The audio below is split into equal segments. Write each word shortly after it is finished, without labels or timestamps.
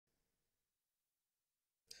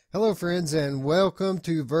Hello, friends, and welcome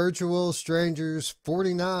to Virtual Strangers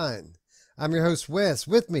 49. I'm your host, Wes.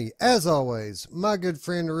 With me, as always, my good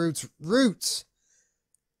friend Roots. Roots,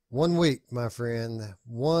 1 week, my friend.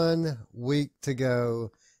 1 week to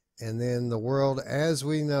go, and then the world as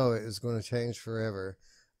we know it is going to change forever.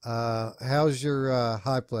 How's your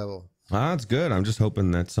hype level? It's good. I'm just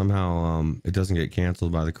hoping that somehow it doesn't get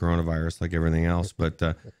canceled by the coronavirus like everything else. But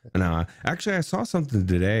no, actually, I saw something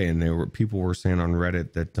today, and people were saying on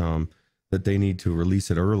Reddit that they need to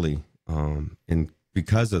release it early and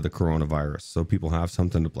because of the coronavirus, so people have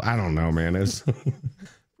something to play. I don't know, man. It's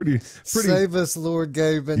pretty. Save us, Lord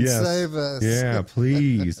Gaben. Yes, Save us. yeah,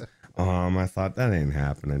 please. I thought that ain't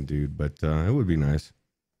happening, dude, but it would be nice.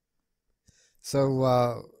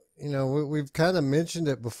 So, we've kind of mentioned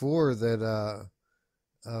it before that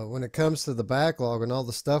when it comes to the backlog and all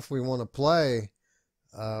the stuff we want to play,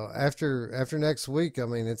 after next week, I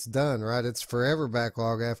mean, it's done, right? It's forever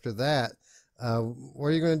backlog after that. What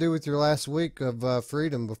are you going to do with your last week of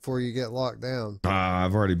freedom before you get locked down?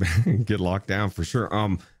 I've already been get locked down for sure.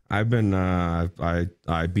 I've been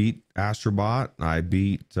I beat Astrobot. I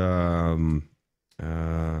beat what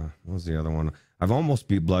was the other one? I've almost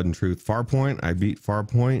beat Blood and Truth. Farpoint. I beat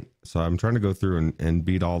Farpoint. So I'm trying to go through and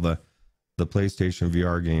beat all the PlayStation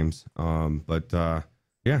VR games. But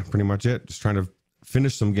yeah, pretty much it. Just trying to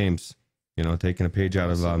finish some games. You know, taking a page out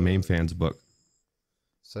of Mainfan's book.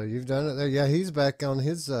 So you've done it there. Yeah, he's back on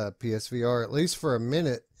his PSVR at least for a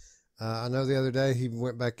minute. I know the other day he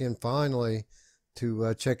went back in finally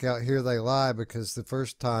to check out Here They Lie because the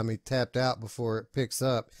first time he tapped out before it picks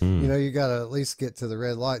up. You know, you got to at least get to the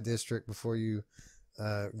red light district before you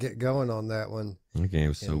get going on that one. The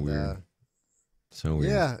game's so weird. So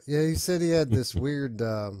weird. Yeah. He said he had this weird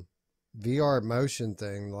VR motion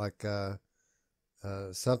thing, like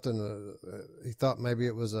something. He thought maybe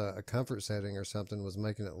it was a comfort setting or something was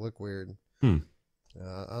making it look weird. I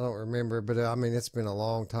don't remember, but I mean, it's been a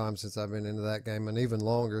long time since I've been into that game, and even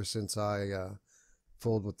longer since I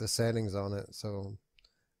fooled with the settings on it. So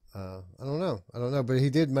I don't know, but he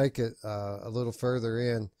did make it a little further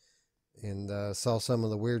in and saw some of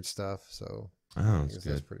the weird stuff. So oh, that's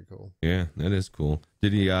good. That's pretty cool. Yeah, that is cool.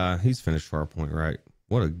 Did he? He's finished Farpoint, right?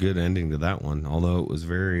 What a good ending to that one. Although it was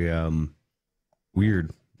very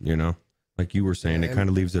weird, you know, like you were saying, it kind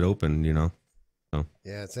of leaves it open, you know. So.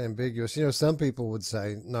 Yeah, it's ambiguous. You know, some people would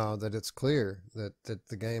say no, that it's clear that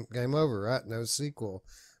the game over, right? No sequel.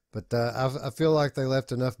 But I feel like they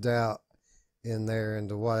left enough doubt in there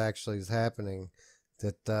into what actually is happening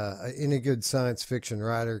that any good science fiction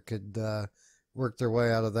writer could work their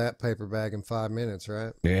way out of that paper bag in 5 minutes,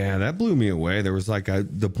 right? Yeah, that blew me away. There was like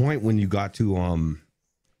the point when you got to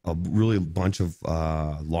a really bunch of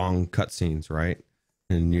long cutscenes, right?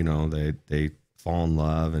 And you know they fall in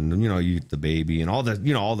love, and you know you the baby and all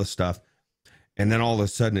the all the stuff. And then all of a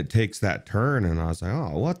sudden it takes that turn, and I was like,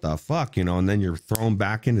 oh, what the fuck, you know? And then you're thrown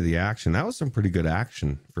back into the action. That was some pretty good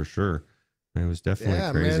action for sure. It was definitely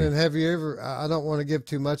crazy. Man. And have you ever? I don't want to give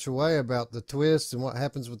too much away about the twist and what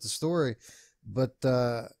happens with the story, but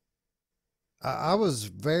I was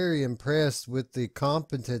very impressed with the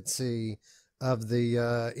competency of the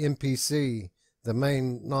NPC, the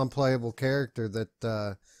main non-playable character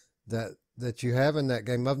that you have in that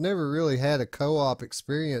game. I've never really had a co-op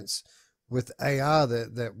experience with AI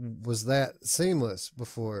that was that seamless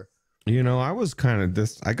before. You know, I was kind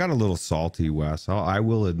of I got a little salty, Wes. I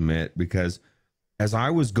will admit, because as I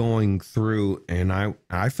was going through and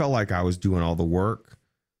I felt like I was doing all the work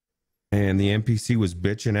and the NPC was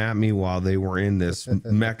bitching at me while they were in this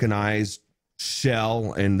mechanized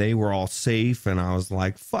shell and they were all safe. And I was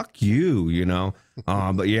like, fuck you, you know?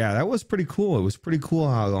 But yeah, that was pretty cool. It was pretty cool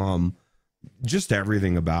how, just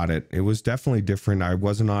everything about it. It was definitely different. I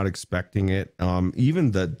was not expecting it.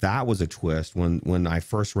 Even that was a twist when I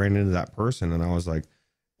first ran into that person, and I was like,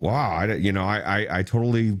 wow, I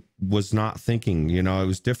totally was not thinking, you know, it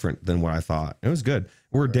was different than what I thought. It was good.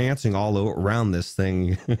 We're dancing all around this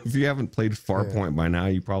thing. If you haven't played Farpoint by now,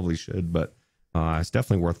 you probably should, but it's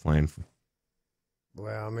definitely worth playing.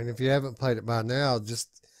 Well, I mean, if you haven't played it by now,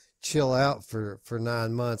 just chill out for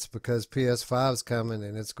 9 months because PS5's coming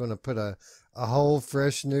and it's going to put a whole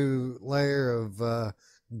fresh new layer of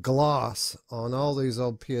gloss on all these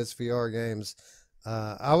old PSVR games.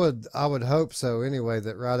 I would hope so anyway,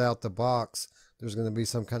 that right out the box there's going to be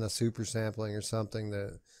some kind of super sampling or something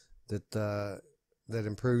that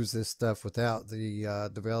improves this stuff without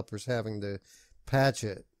the developers having to patch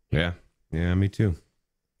it. Yeah, me too.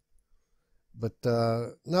 But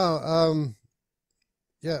no,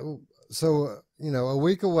 yeah. So a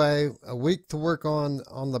week away, a week to work on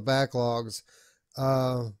the backlogs.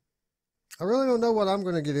 I really don't know what I'm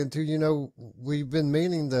going to get into. You know, we've been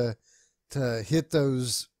meaning to hit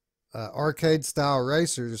those arcade style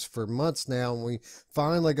racers for months now, and we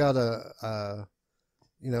finally got a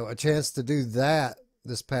chance to do that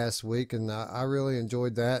this past week, and I really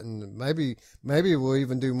enjoyed that. And maybe we'll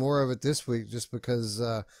even do more of it this week, just because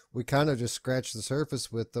we kind of just scratched the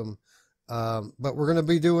surface with them. But we're going to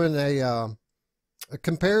be doing a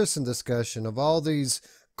comparison discussion of all these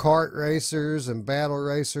kart racers and battle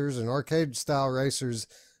racers and arcade style racers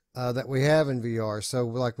that we have in VR. So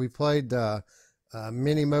like we played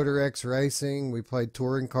Mini Motor X Racing, we played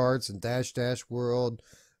Touring Karts and Dash Dash World,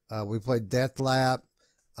 we played Death Lap.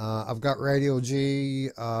 I've got Radio G,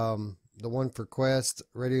 the one for Quest,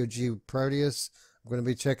 Radio G Proteus. I'm going to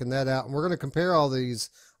be checking that out, and we're going to compare all these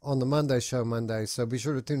on the Monday show Monday. So be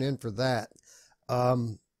sure to tune in for that.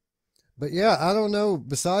 But yeah, I don't know.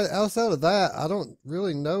 Outside of that, I don't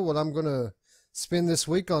really know what I'm going to spend this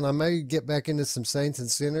week on. I may get back into some Saints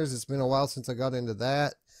and Sinners. It's been a while since I got into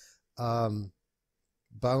that.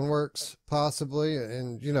 Boneworks, possibly.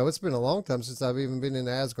 And, you know, it's been a long time since I've even been in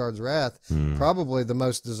Asgard's Wrath. Probably the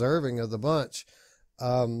most deserving of the bunch.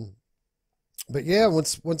 But yeah,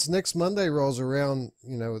 once next Monday rolls around,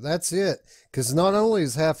 you know, that's it. Because not only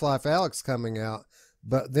is Half-Life Alyx coming out,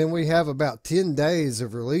 but then we have about 10 days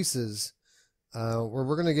of releases where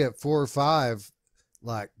we're going to get 4 or 5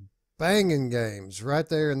 like banging games right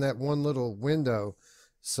there in that one little window.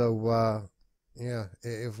 So, yeah,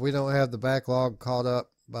 if we don't have the backlog caught up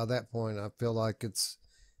by that point, I feel like it's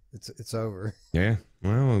over. Yeah.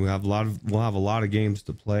 Well, we'll have a lot of games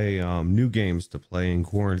to play, new games to play in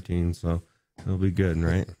quarantine. So it'll be good,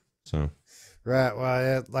 right? So. Right.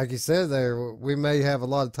 Well, like you said there, we may have a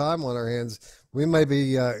lot of time on our hands. We may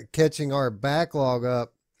be catching our backlog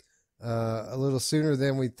up a little sooner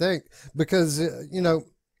than we think, because, you know,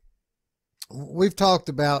 we've talked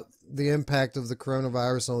about the impact of the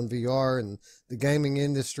coronavirus on VR and the gaming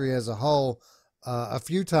industry as a whole a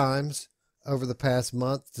few times over the past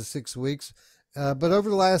month to 6 weeks. But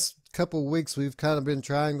over the last couple of weeks, we've kind of been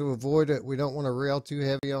trying to avoid it. We don't want to rail too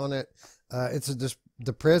heavy on it. It's a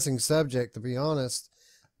depressing subject, to be honest.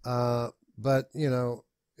 But, you know,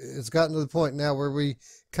 it's gotten to the point now where we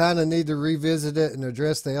kind of need to revisit it and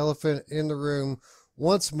address the elephant in the room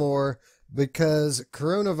once more, because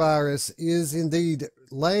coronavirus is indeed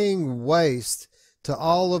laying waste to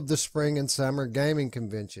all of the spring and summer gaming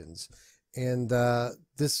conventions. And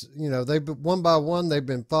this, you know, they've one by one, they've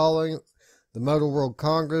been following the Motor World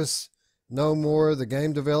Congress, no more, the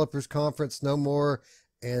Game Developers Conference, no more.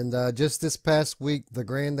 And just this past week, the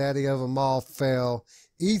granddaddy of them all fell.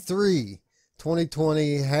 E3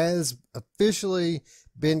 2020 has officially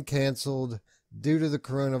been canceled due to the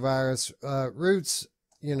coronavirus. Roots,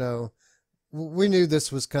 you know, we knew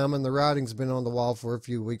this was coming. The writing's been on the wall for a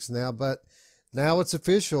few weeks now, but now it's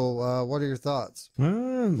official. What are your thoughts?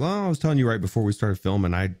 Well, I was telling you right before we started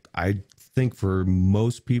filming, I think for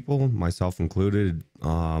most people, myself included,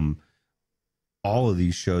 all of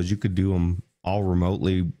these shows, you could do them all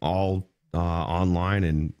remotely, all online,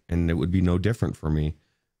 and it would be no different for me.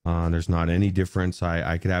 There's not any difference.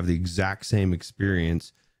 I could have the exact same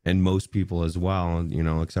experience, and most people as well, you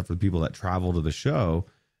know, except for the people that travel to the show.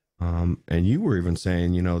 And you were even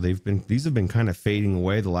saying, you know, these have been kind of fading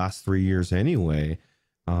away the last 3 years anyway.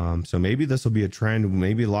 So maybe this will be a trend.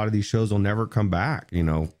 Maybe a lot of these shows will never come back, you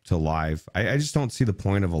know, to live. I just don't see the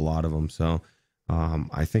point of a lot of them. So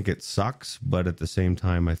I think it sucks, but at the same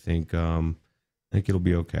time, I think it'll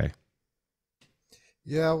be okay.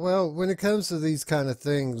 Yeah, well, when it comes to these kind of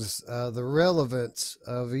things, the relevance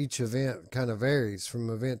of each event kind of varies from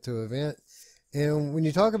event to event. And when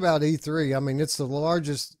you talk about E3, I mean, it's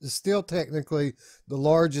still technically the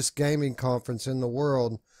largest gaming conference in the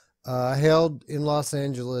world, held in Los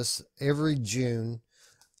Angeles every June.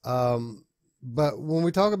 But when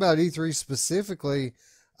we talk about E3 specifically,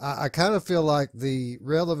 I kind of feel like the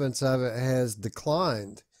relevance of it has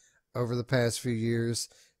declined over the past few years.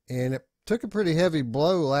 And it took a pretty heavy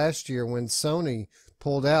blow last year when Sony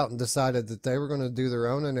pulled out and decided that they were going to do their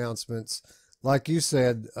own announcements, like you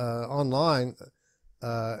said, online.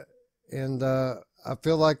 And I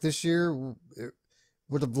feel like this year it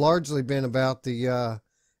would have largely been about the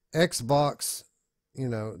Xbox, you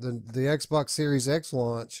know, the Xbox Series X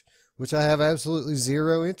launch, which I have absolutely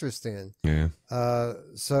zero interest in. Yeah.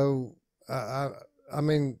 So I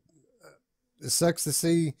mean, it sucks to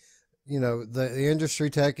see, you know, the industry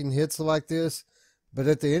taking hits like this, but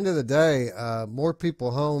at the end of the day, more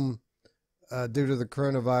people home due to the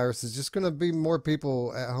coronavirus is just going to be more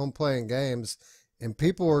people at home playing games, and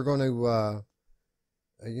people are going to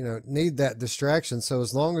need that distraction. So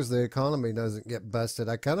as long as the economy doesn't get busted,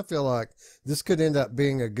 I kind of feel like this could end up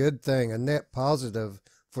being a good thing, a net positive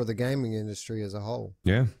for the gaming industry as a whole.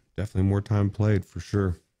 Yeah, definitely more time played for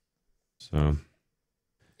sure. So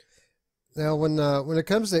now, when it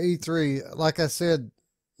comes to E3, like I said,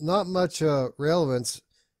 not much relevance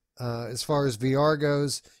as far as VR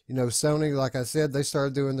goes. Sony, like I said, they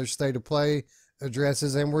started doing their state of play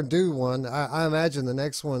addresses, and we're due one. I imagine the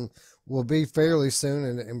next one will be fairly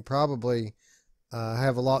soon, and probably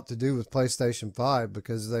have a lot to do with PlayStation 5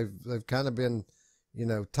 because they've kind of been,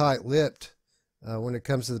 tight-lipped when it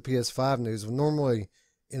comes to the PS5 news. Normally,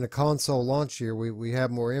 in a console launch year, we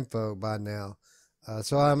have more info by now.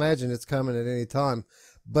 So I imagine it's coming at any time.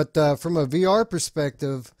 But from a VR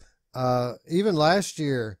perspective, even last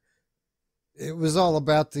year, it was all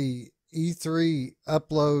about the E3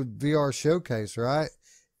 Upload VR showcase, right?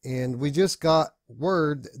 And we just got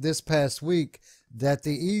word this past week that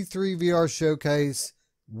the E3 VR showcase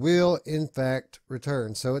will, in fact,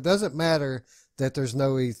 return. So it doesn't matter that there's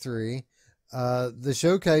no E3. The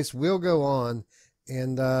showcase will go on,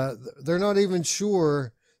 and they're not even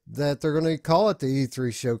sure that they're going to call it the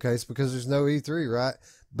E3 showcase because there's no E3, right?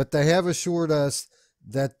 But they have assured us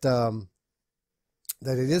that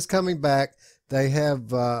that it is coming back. They have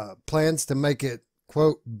plans to make it,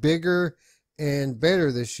 quote, bigger and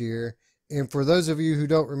better this year. And for those of you who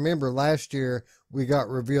don't remember, last year we got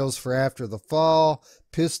reveals for After the Fall,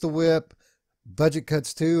 Pistol Whip, Budget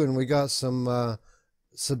Cuts 2, and we got some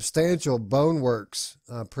substantial Boneworks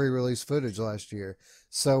pre-release footage last year.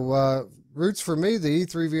 So Roots, for me, the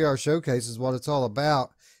E3 VR showcase is what it's all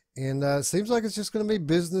about. And it seems like it's just going to be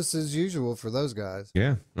business as usual for those guys.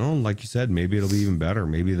 yeah, no, like you said, maybe it'll be even better.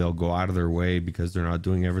 Maybe they'll go out of their way because they're not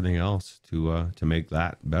doing everything else to make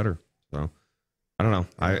that better. So I don't know.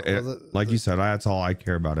 Like you said, that's all I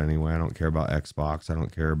care about anyway. I don't care about Xbox. I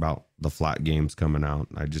don't care about the flat games coming out.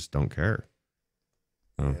 I just don't care.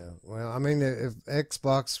 Yeah. Well, I mean, if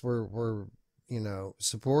Xbox were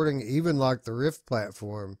supporting even like the Rift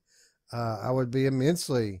platform, I would be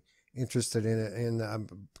immensely interested in it, and I'm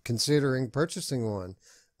considering purchasing one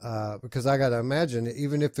because I got to imagine,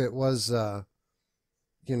 even if it was, like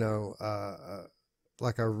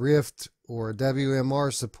a Rift or a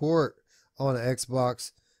WMR support on an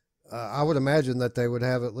Xbox, I would imagine that they would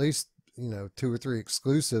have at least 2 or 3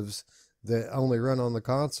 exclusives that only run on the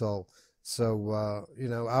console. So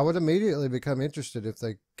I would immediately become interested if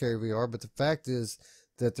they carry VR, but the fact is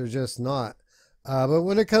that they're just not. But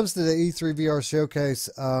when it comes to the E3 VR showcase,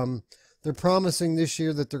 they're promising this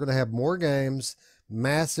year that they're going to have more games,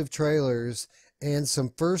 massive trailers, and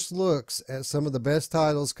some first looks at some of the best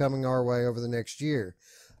titles coming our way over the next year.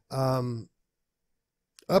 Upload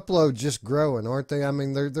just growing, aren't they? I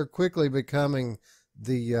mean, they're quickly becoming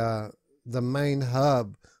the main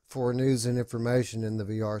hub for news and information in the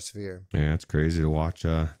VR sphere. Yeah, it's crazy to watch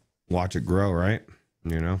it grow, right?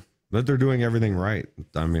 But they're doing everything right.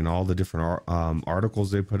 I mean, all the different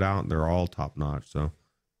articles they put out, they're all top notch. So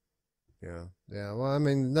yeah. Well, I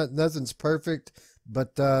mean, nothing's perfect,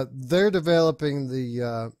 but they're developing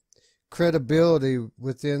the credibility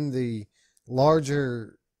within the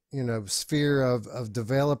larger sphere of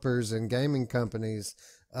developers and gaming companies.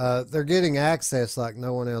 They're getting access like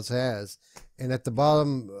no one else has. And at the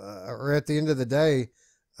bottom or at the end of the day,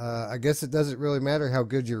 I guess it doesn't really matter how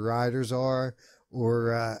good your writers are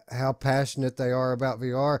or how passionate they are about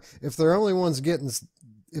VR. If they're the only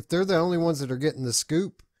ones that are getting the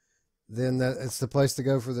scoop, then it's the place to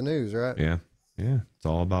go for the news, right? Yeah. It's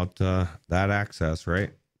all about that access,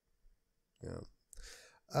 right? Yeah.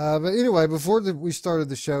 But anyway, before we started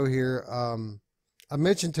the show here, I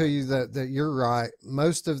mentioned to you that you're right.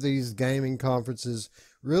 Most of these gaming conferences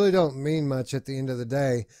really don't mean much at the end of the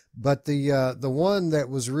day. But the one that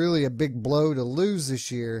was really a big blow to lose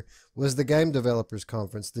this year was the Game Developers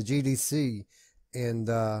Conference, the GDC, and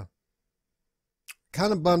kind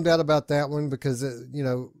of bummed out about that one because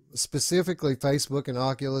specifically Facebook and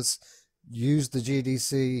Oculus used the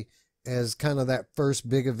GDC as kind of that first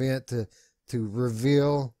big event to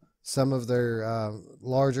reveal some of their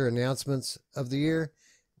larger announcements of the year.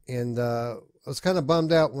 And I was kind of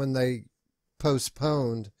bummed out when they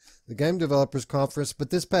postponed the Game Developers Conference.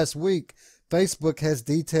 But this past week, Facebook has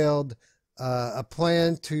detailed a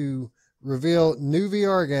plan to reveal new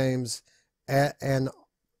VR games at an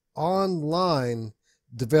online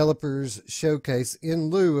developers showcase in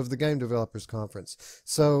lieu of the Game Developers Conference.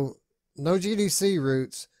 So no GDC,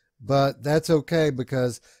 Roots, but that's okay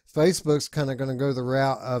because Facebook's kind of going to go the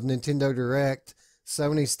route of Nintendo Direct,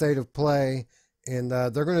 Sony State of Play, and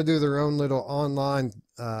they're going to do their own little online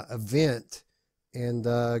event and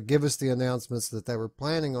give us the announcements that they were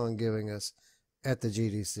planning on giving us at the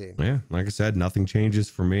GDC. Yeah, like I said, nothing changes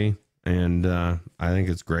for me, and I think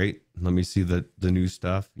it's great. Let me see the new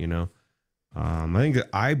stuff.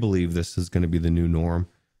 I believe this is going to be the new norm.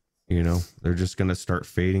 They're just going to start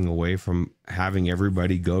fading away from having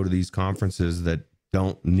everybody go to these conferences that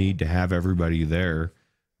don't need to have everybody there.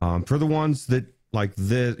 For the ones that like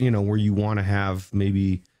this, where you want to have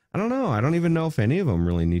maybe, I don't know. I don't even know if any of them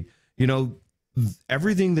really need,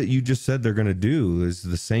 everything that you just said they're going to do is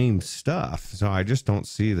the same stuff. So I just don't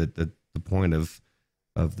see that the point of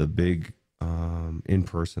the big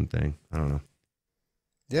in-person thing. I don't know.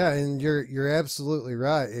 Yeah, and you're absolutely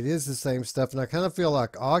right. It is the same stuff, and I kind of feel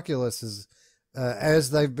like Oculus is,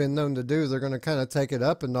 as they've been known to do, they're going to kind of take it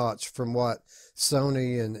up a notch from what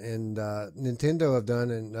Sony and Nintendo have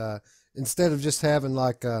done, and instead of just having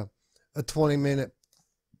like a 20-minute,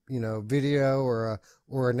 video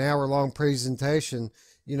or an hour-long presentation,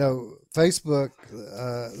 Facebook.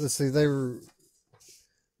 Let's see,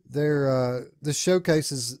 the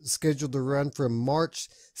showcase is scheduled to run from March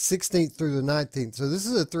 16th through the 19th. So this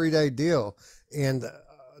is a 3-day deal. And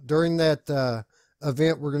during that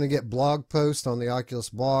event, we're going to get blog posts on the Oculus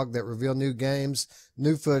blog that reveal new games,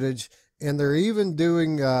 new footage. And they're even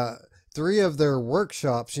doing 3 of their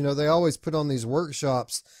workshops. They always put on these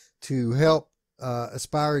workshops to help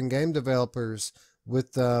aspiring game developers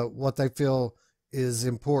with what they feel is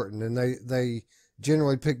important. And they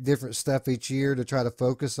generally pick different stuff each year to try to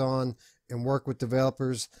focus on and work with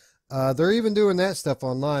developers. They're even doing that stuff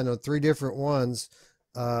online on 3 different ones.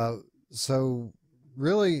 So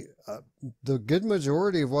really, the good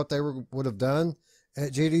majority of what they would have done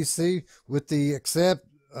at GDC, with the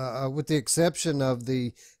exception of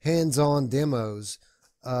the hands-on demos,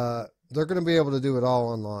 they're going to be able to do it all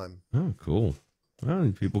online. Oh, cool.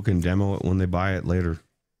 Well, people can demo it when they buy it later.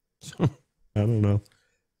 So I don't know.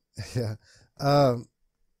 Yeah.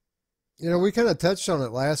 We kind of touched on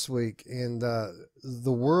it last week, and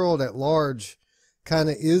the world at large kind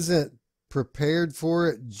of isn't prepared for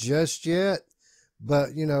it just yet. But,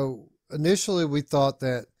 initially we thought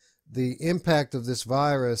that the impact of this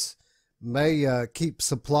virus may keep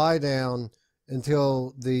supply down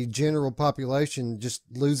until the general population just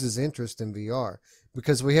loses interest in VR,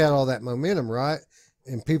 because we had all that momentum, right?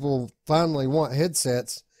 And people finally want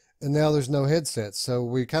headsets, and now there's no headsets. So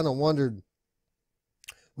we kind of wondered,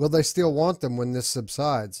 will they still want them when this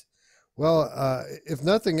subsides? Well, if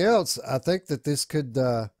nothing else, I think that this could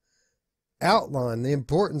outline the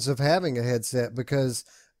importance of having a headset, because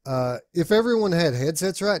if everyone had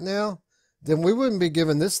headsets right now, then we wouldn't be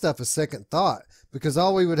giving this stuff a second thought, because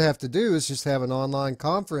all we would have to do is just have an online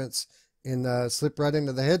conference and slip right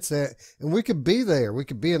into the headset, and we could be there. We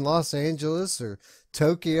could be in Los Angeles or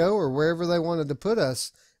Tokyo or wherever they wanted to put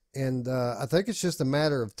us. And I think it's just a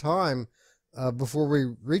matter of time before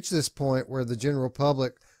we reach this point where the general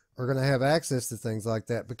public are going to have access to things like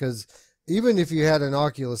that. Because even if you had an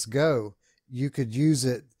Oculus Go, you could use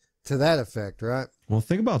it to that effect, right? Well,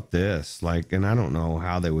 think about this, and I don't know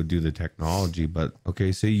how they would do the technology, but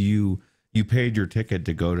okay, say you paid your ticket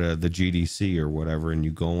to go to the GDC or whatever, and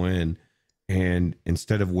you go in, and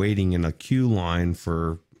instead of waiting in a queue line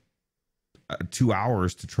for 2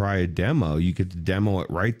 hours to try a demo, you get to demo it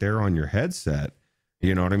right there on your headset.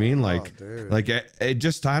 You know what I mean? It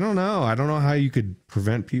just, I don't know how you could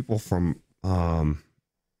prevent people from,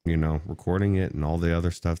 recording it and all the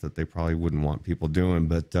other stuff that they probably wouldn't want people doing.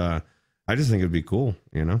 But I just think it'd be cool,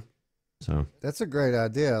 So that's a great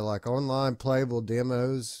idea, like online playable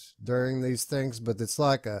demos during these things, but it's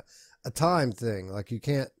like a time thing. Like you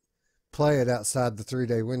can't play it outside the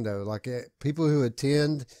 3-day window. Like people who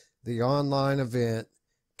attend the online event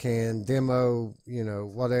can demo,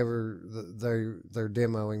 whatever they're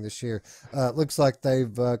demoing this year. It looks like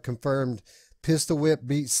they've confirmed Pistol Whip,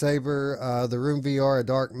 Beat Saber, the Room VR, A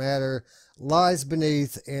Dark Matter, Lies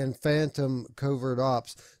Beneath, and Phantom Covert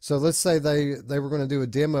Ops. So let's say they were going to do a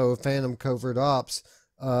demo of Phantom Covert Ops.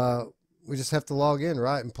 We just have to log in,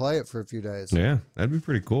 right, and play it for a few days. Yeah, that'd be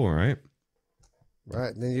pretty cool, right?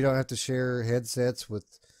 Right. And then you don't have to share headsets with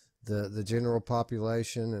the general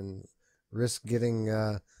population and risk getting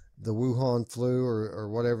the Wuhan flu or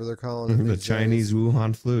whatever they're calling it. The Chinese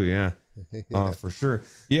Wuhan flu, yeah. Yeah. For sure.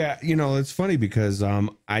 Yeah, it's funny because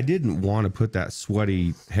I didn't want to put that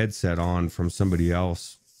sweaty headset on from somebody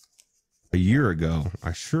else a year ago.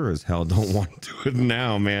 I sure as hell don't want to do it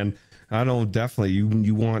now, man. I don't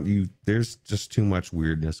definitely there's just too much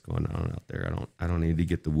weirdness going on out there. I don't need to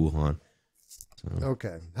get the Wuhan. So.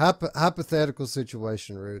 Okay. Hypothetical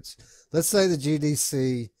situation, Roots. Let's say the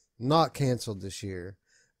GDC not canceled this year.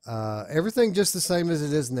 Everything just the same as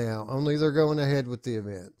it is now, only they're going ahead with the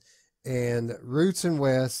event. And Roots and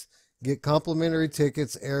Wes get complimentary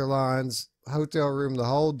tickets, airlines, hotel room, the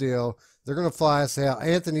whole deal. They're going to fly us out.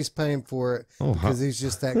 Anthony's paying for it Oh, because he's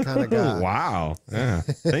just that kind of guy. wow. Yeah.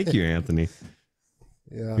 Thank you, Anthony.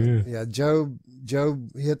 Yeah. Joe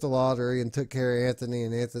hit the lottery and took care of Anthony,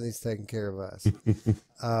 and Anthony's taking care of us.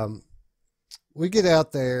 We get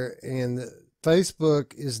out there, and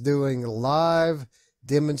Facebook is doing live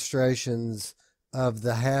demonstrations of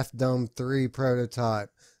the Half Dome 3 prototype,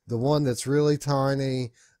 the one that's really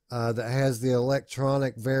tiny, that has the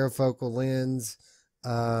electronic varifocal lens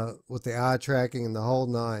with the eye tracking and the whole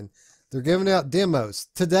nine. They're giving out demos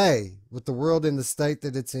today with the world in the state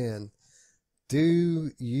that it's in.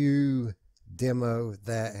 Do you demo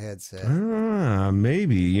that headset?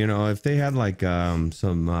 Maybe, you know, if they had like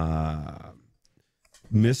some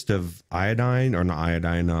mist of iodine, or not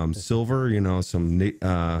iodine, silver, you know, some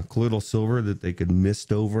colloidal silver that they could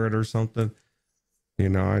mist over it or something. You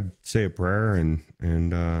know, I'd say a prayer and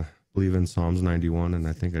believe in Psalms 91, and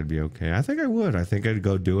I think I'd be okay. I think I would. I think I'd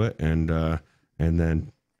go do it and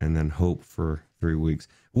then hope for 3 weeks.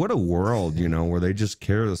 What a world, you know, where they just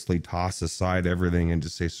carelessly toss aside everything and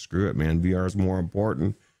just say, screw it, man. VR is more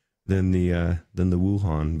important than the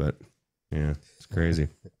Wuhan. But yeah, it's crazy.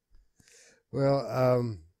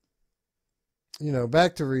 Well, you know,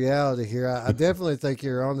 back to reality here. I definitely think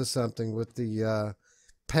you're onto something with the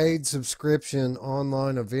paid subscription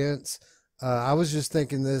online events. I was just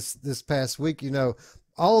thinking this past week, you know,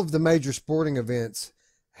 all of the major sporting events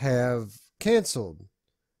have canceled,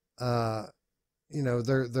 you know,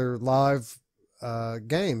 their live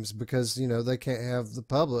games because, you know, they can't have the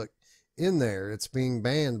public in there. It's being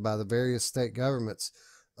banned by the various state governments.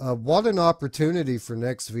 What an opportunity for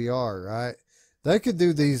Next VR, right? They could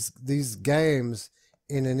do these games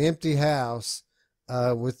in an empty house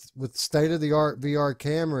with state-of-the-art VR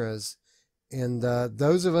cameras, and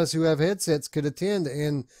those of us who have headsets could attend.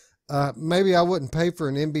 And maybe I wouldn't pay for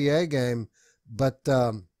an NBA game, but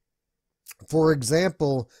for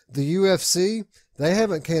example, the UFC, they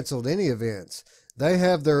haven't canceled any events. They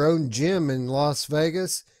have their own gym in Las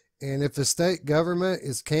Vegas, and if a state government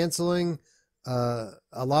is canceling a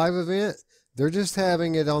live event, they're just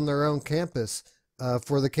having it on their own campus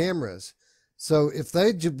for the cameras. So if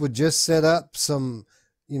they would just set up some,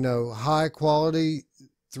 you know, high quality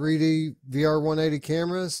 3D VR 180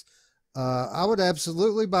 cameras, I would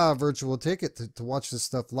absolutely buy a virtual ticket to watch this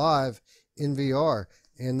stuff live in VR.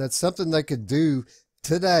 And that's something they could do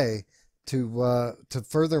today to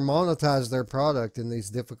further monetize their product in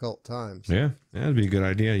these difficult times. Yeah, that'd be a good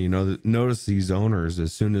idea. You know, notice these owners,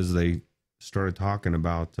 as soon as they started talking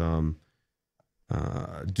about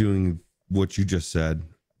doing what you just said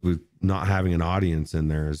with not having an audience in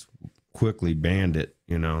there, is quickly banned it,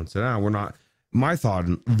 you know, and said, we're not. My thought,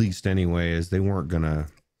 at least anyway, is they weren't gonna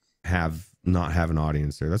not have an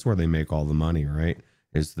audience there. That's where they make all the money, right?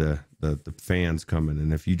 Is the fans coming,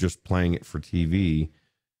 and if you're just playing it for TV,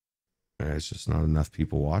 it's just not enough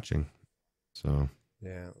people watching. So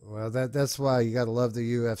yeah, well, that's why you got to love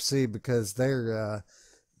the UFC, because they're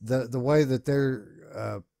the way that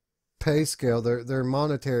their pay scale, their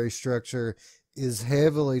monetary structure is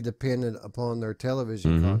heavily dependent upon their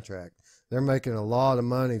television contract. They're making a lot of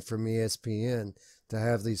money from ESPN to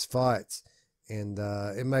have these fights, and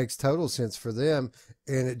it makes total sense for them.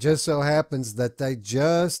 And it just so happens that they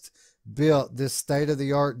just built this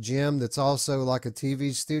state-of-the-art gym that's also like a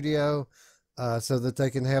TV studio, so that they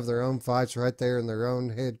can have their own fights right there in their own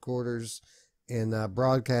headquarters and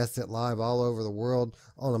broadcast it live all over the world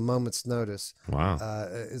on a moment's notice. Wow.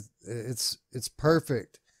 It's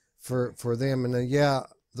perfect for them. And yeah,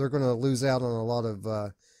 they're going to lose out on a lot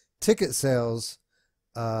of ticket sales,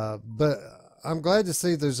 but I'm glad to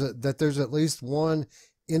see that there's at least one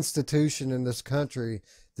institution in this country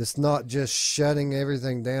that's not just shutting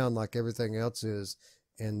everything down like everything else is,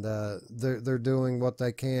 and they're doing what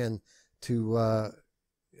they can to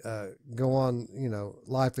go on, you know,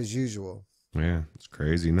 life as usual. Yeah, it's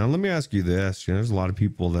crazy. Now let me ask you this: you know, there's a lot of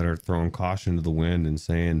people that are throwing caution to the wind and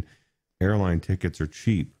saying airline tickets are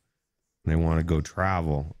cheap and they want to go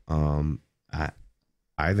travel.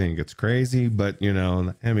 I think it's crazy, but you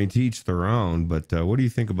know, I mean, to each their own. But what do you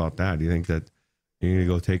think about that? Do you think that you're gonna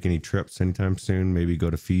go take any trips anytime soon? Maybe go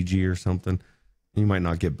to Fiji or something. You might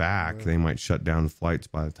not get back. They might shut down flights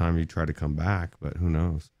by the time you try to come back, but who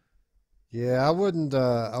knows? Yeah, I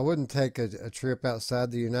wouldn't take a trip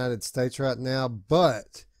outside the United States right now.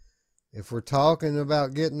 But if we're talking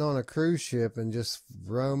about getting on a cruise ship and just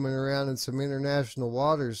roaming around in some international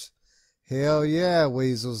waters, Hell yeah,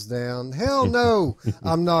 Weasel's down. Hell no,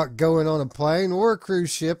 I'm not going on a plane or a cruise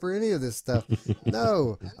ship or any of this stuff.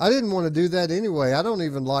 No, I didn't want to do that anyway. I don't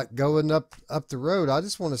even like going up the road. I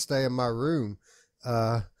just want to stay in my room.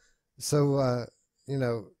 So you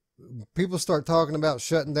know, people start talking about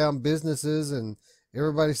shutting down businesses and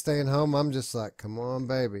everybody staying home. I'm just like, come on,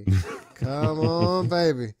 baby, come on,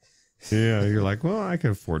 baby. Yeah, you're like, well, I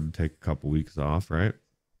can afford to take a couple weeks off, right?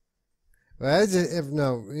 Well,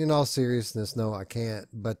 no, in all seriousness, no, I can't.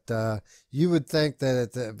 But you would think that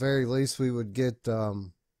at the very least we would get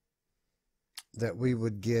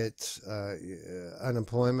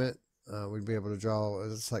unemployment. We'd be able to draw.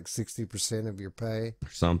 It's like 60% of your pay, Or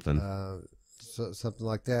something. So something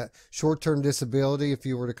like that. Short-term disability, if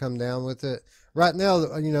you were to come down with it. Right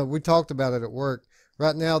now, you know, we talked about it at work.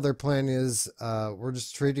 Right now, their plan is we're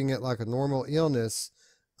just treating it like a normal illness.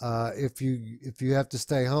 If you have to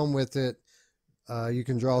stay home with it, you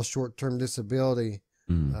can draw short-term disability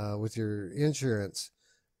with your insurance.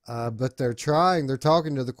 But they're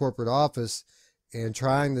talking to the corporate office and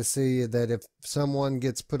trying to see that if someone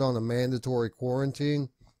gets put on a mandatory quarantine,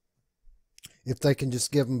 if they can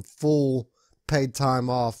just give them full paid time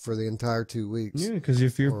off for the entire 2 weeks. Yeah, because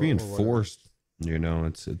if you're being forced, you know,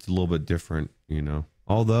 it's a little bit different, you know.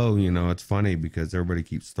 Although, you know, it's funny because everybody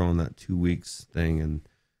keeps throwing that 2 weeks thing, and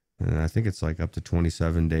I think it's like up to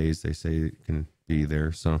 27 days they say it can be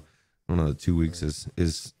there. So I don't know, the 2 weeks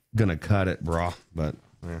is gonna cut it, bro. But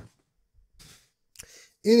yeah.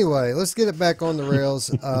 Anyway, let's get it back on the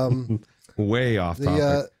rails. Way off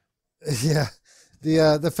topic.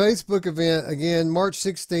 The Facebook event again, March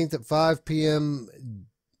 16th at 5 p.m.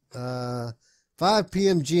 5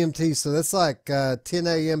 p.m. GMT. So that's like 10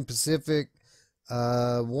 a.m. Pacific,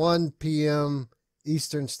 1 p.m.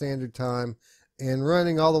 Eastern Standard Time, and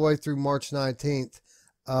running all the way through March 19th.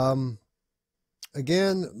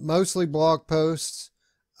 Again, mostly blog posts.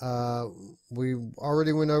 We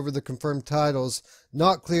already went over the confirmed titles.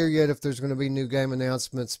 Not clear yet if there's going to be new game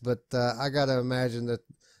announcements, but I got to imagine that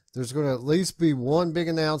there's going to at least be one big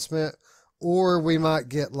announcement, or we might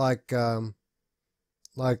get like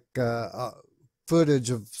footage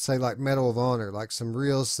of, say, like Medal of Honor, like some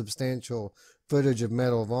real substantial footage of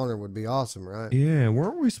Medal of Honor would be awesome, right? Yeah,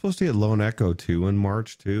 weren't we supposed to get Lone Echo 2 in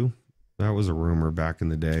March too? That was a rumor back in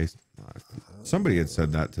the day. Somebody had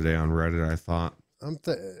said that today on Reddit, I thought. I'm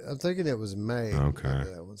thinking it was May. Okay.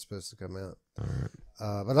 That one's supposed to come out. All right.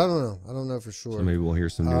 But I don't know. I don't know for sure. So maybe we'll hear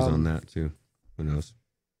some news on that too. Who knows?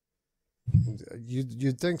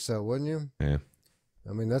 You'd think so, wouldn't you? Yeah.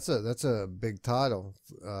 I mean, that's a big title.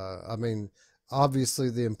 I mean, obviously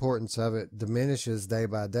the importance of it diminishes day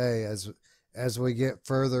by day as we get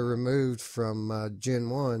further removed from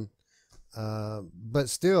Gen 1. But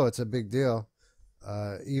still, it's a big deal.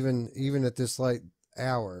 Even at this late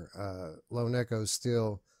hour, Lone Echo is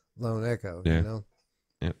still Lone Echo, yeah. You know?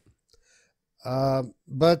 Yeah.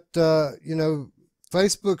 But you know,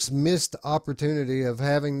 Facebook's missed opportunity of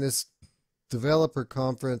having this developer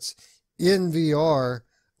conference in VR,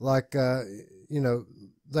 like, you know,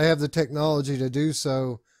 they have the technology to do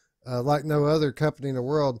so, like no other company in the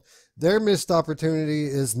world. Their missed opportunity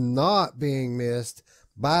is not being missed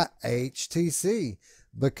by HTC,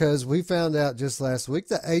 because we found out just last week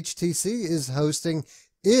that HTC is hosting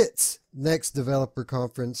its next developer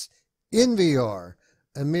conference in VR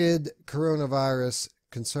amid coronavirus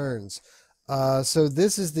concerns. So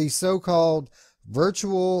this is the so-called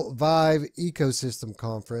Virtual Vive Ecosystem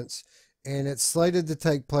Conference, and it's slated to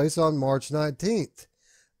take place on March 19th.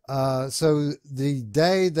 So the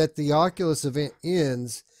day that the Oculus event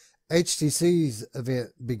ends, HTC's event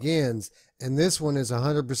begins, and this one is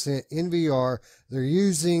 100% in VR. They're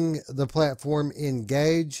using the platform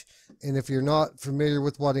Engage, and if you're not familiar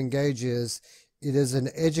with what Engage is, it is an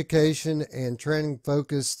education and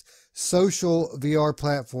training-focused social VR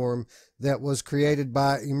platform that was created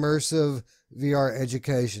by Immersive VR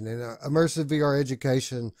Education. And Immersive VR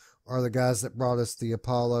Education are the guys that brought us the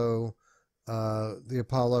Apollo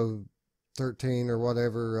 13 or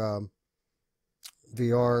whatever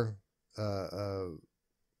VR.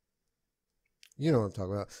 You know what I'm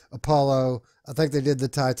talking about. Apollo. I think they did the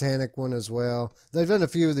Titanic one as well. They've done a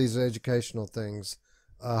few of these educational things.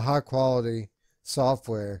 High quality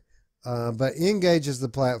software. But Engage is the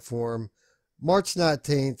platform. March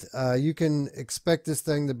 19th. You can expect this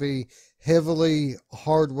thing to be heavily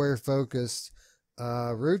hardware focused.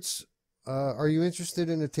 Roots, are you interested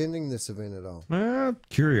in attending this event at all?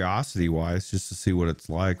 Curiosity wise, just to see what it's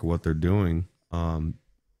like, what they're doing.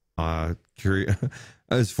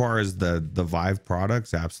 As far as the Vive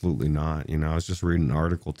products, absolutely not. You know, I was just reading an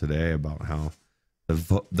article today about how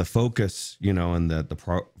the Focus, and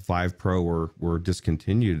the Vive Pro were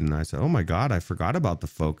discontinued, and I said, oh my god, I forgot about the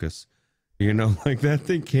Focus. Like that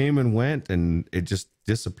thing came and went, and it just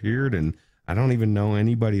disappeared, and I don't even know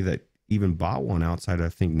anybody that even bought one outside. I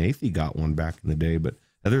think Nathy got one back in the day, but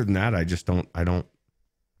other than that, I just don't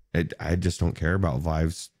care about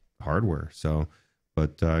Vive's hardware. So,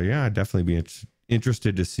 but yeah, I'd definitely be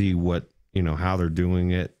interested to see what, how they're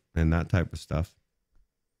doing it and that type of stuff.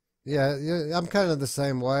 Yeah, I'm kind of the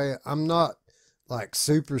same way. I'm not like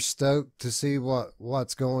super stoked to see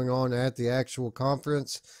what's going on at the actual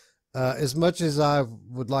conference, as much as I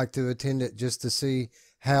would like to attend it just to see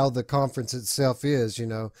how the conference itself is.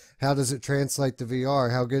 How does it translate to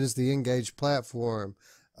VR? How good is the Engage platform?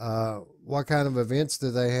 What kind of events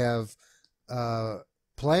do they have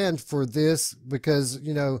planned for this? Because,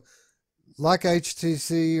 like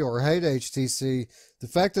HTC or hate HTC, the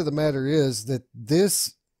fact of the matter is that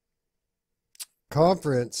this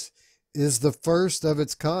conference is the first of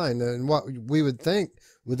its kind, and what we would think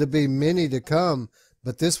would be many to come,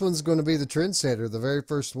 but this one's going to be the trendsetter, the very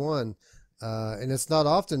first one. And it's not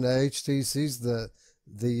often that HTC's the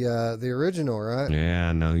original, right?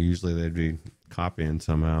 Yeah, no, usually they'd be copying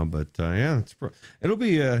somehow, but yeah, it'll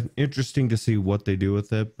be interesting to see what they do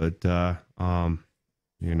with it. But I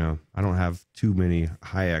don't have too many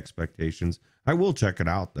high expectations. I will check it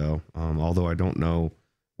out though, although I don't know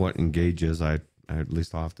what Engage is. At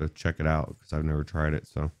least I'll have to check it out because I've never tried it.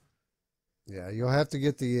 So yeah, you'll have to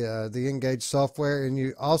get the Engage software, and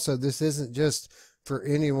this isn't just for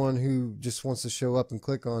anyone who just wants to show up and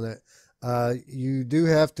click on it. You do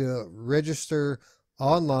have to register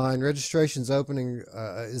online. Registration's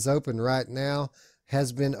is open right now.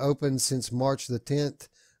 Has been open since March the 10th.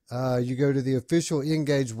 You go to the official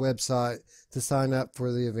Engage website to sign up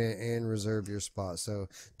for the event and reserve your spot. So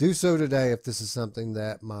do so today if this is something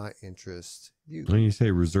that might interest you. When you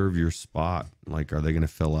say reserve your spot, like, are they going to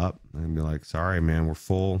fill up? And be like, sorry, man, we're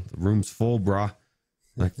full. The room's full, brah.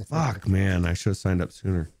 Like, fuck, man, I should have signed up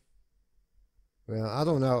sooner. Well, I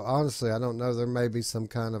don't know. Honestly, I don't know. There may be some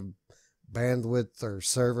kind of bandwidth or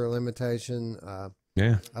server limitation.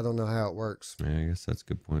 Yeah. I don't know how it works. Yeah, I guess that's a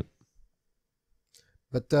good point.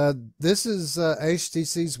 But this is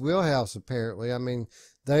HTC's wheelhouse, apparently. I mean,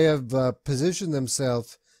 they have positioned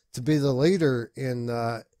themselves to be the leader in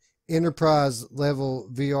enterprise level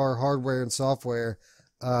VR hardware and software.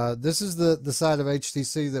 This is the side of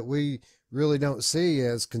HTC that we really don't see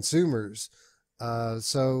as consumers.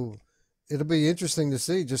 So it'll be interesting to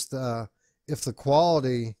see just if the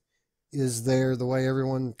quality is there the way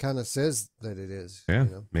everyone kind of says that it is. Yeah,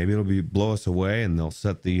 maybe it'll blow us away, and they'll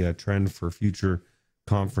set the trend for future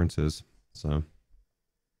conferences. So,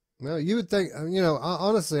 well, you would think,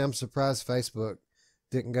 honestly, I'm surprised Facebook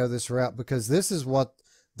didn't go this route, because this is what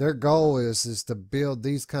their goal is to build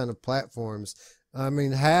these kind of platforms. I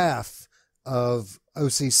mean, half of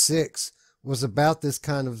OC6 was about this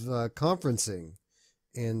kind of conferencing,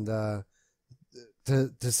 and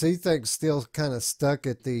to see things still kind of stuck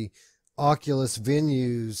at the Oculus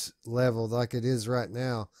venues level like it is right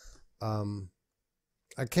now,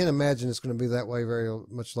 I can't imagine it's going to be that way very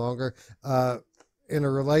much longer. In a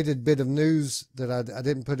related bit of news that I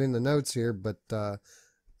didn't put in the notes here, but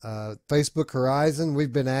Facebook Horizon,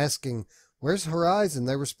 we've been asking, where's Horizon?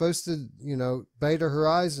 They were supposed to, beta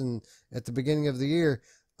Horizon at the beginning of the year.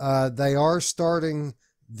 They are starting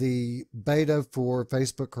the beta for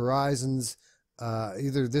Facebook Horizons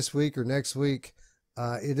either this week or next week.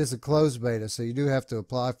 It is a closed beta, so you do have to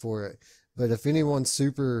apply for it. But if anyone's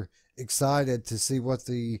super excited to see what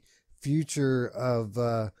the future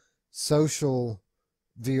of social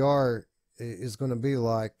VR is going to be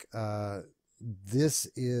like, this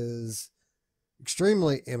is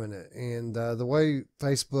extremely imminent. And the way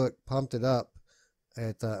Facebook pumped it up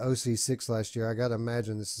at OC6 last year, I got to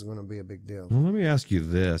imagine this is going to be a big deal. Well, let me ask you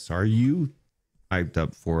this. Are you hyped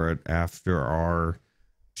up for it after our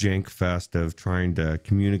jank fest of trying to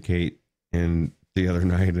communicate in the other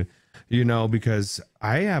night? Because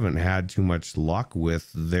I haven't had too much luck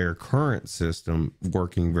with their current system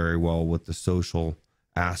working very well with the social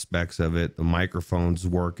aspects of it. The microphones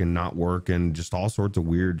working, not working, just all sorts of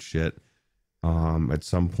weird shit. At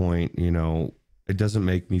some point, it doesn't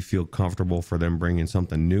make me feel comfortable for them bringing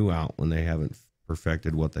something new out when they haven't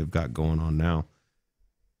perfected what they've got going on now.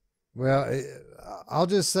 Well, I'll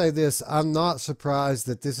just say this. I'm not surprised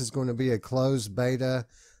that this is going to be a closed beta.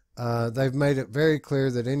 They've made it very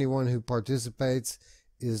clear that anyone who participates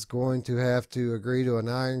is going to have to agree to an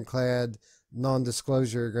ironclad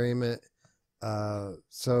non-disclosure agreement.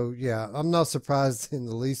 So yeah, I'm not surprised in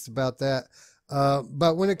the least about that.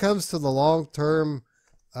 But when it comes to the long-term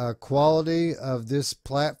quality of this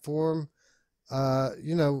platform.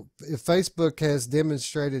 If Facebook has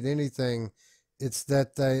demonstrated anything, it's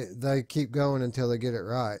that they keep going until they get it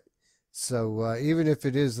right. So even if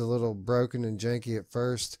it is a little broken and janky at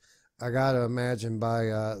first, I got to imagine by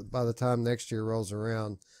the time next year rolls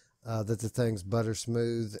around, that the thing's butter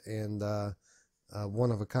smooth and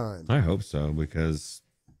one of a kind. I hope so, because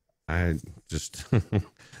I just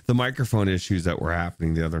the microphone issues that were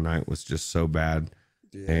happening the other night was just so bad.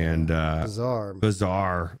 Yeah, and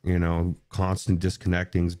bizarre, constant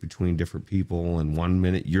disconnectings between different people, and 1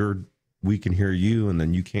 minute we can hear you and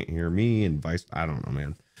then you can't hear me, and vice. I don't know,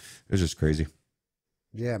 man. It was just crazy.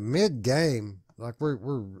 Yeah, mid game, like we're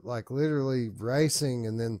like literally racing,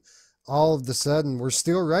 and then all of the sudden we're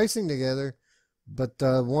still racing together, but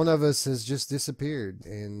one of us has just disappeared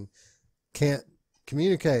and can't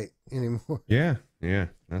communicate anymore. Yeah,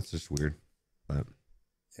 that's just weird. But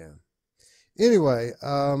yeah. Anyway,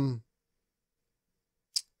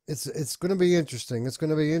 it's going to be interesting. It's going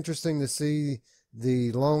to be interesting to see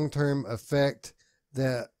the long-term effect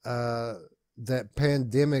that that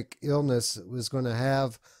pandemic illness was going to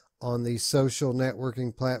have on the social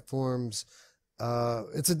networking platforms.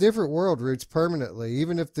 It's a different world, Roots, permanently.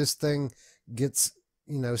 Even if this thing gets,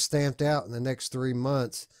 stamped out in the next 3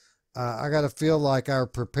 months, I got to feel like our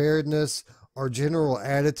preparedness, our general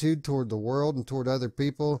attitude toward the world and toward other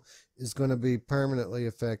people is going to be permanently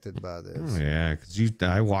affected by this. Oh, yeah, because you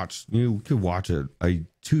could watch a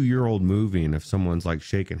 2-year-old movie, and if someone's like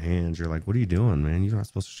shaking hands, you're like, what are you doing, man? You're not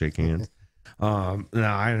supposed to shake hands. No,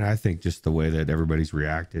 I think just the way that everybody's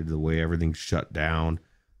reacted, the way everything's shut down,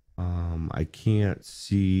 I can't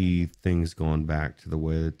see things going back to the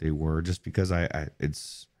way that they were, just because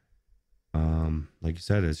it's like you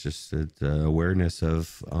said, it's just the awareness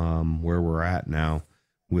of where we're at now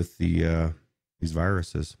with the these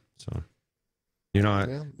viruses. So, yeah,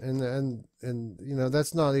 and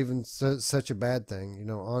that's not even such a bad thing.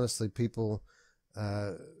 Honestly, people,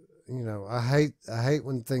 I hate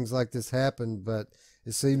when things like this happen, but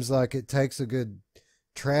it seems like it takes a good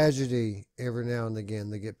tragedy every now and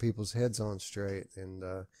again to get people's heads on straight and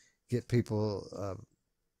get people,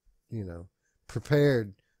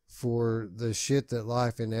 prepared for the shit that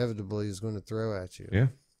life inevitably is going to throw at you. Yeah,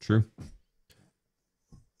 true.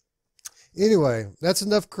 Anyway, that's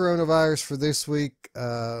enough coronavirus for this week.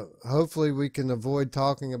 Hopefully we can avoid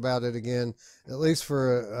talking about it again, at least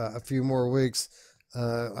for a few more weeks.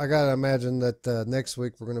 I got to imagine that next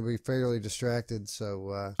week we're going to be fairly distracted.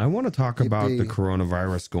 So I want to talk about the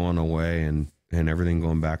coronavirus going away and everything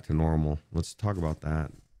going back to normal. Let's talk about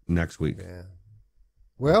that next week. Yeah.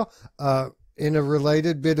 Well, in a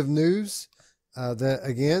related bit of news, that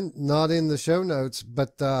again, not in the show notes,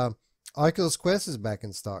 but Oculus Quest is back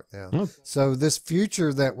in stock now. Oh. So this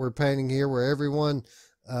future that we're painting here, where everyone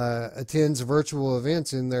attends virtual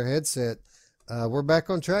events in their headset, we're back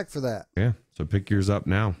on track for that. Yeah. So pick yours up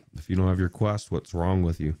now. If you don't have your Quest, what's wrong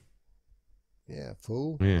with you? Yeah,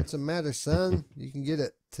 fool. Yeah. What's the matter, son? You can get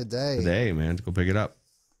it today. Today, man. Go pick it up.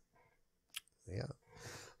 Yeah.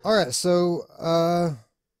 All right. So,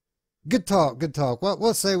 good talk. Good talk.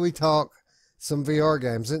 What say we talk some VR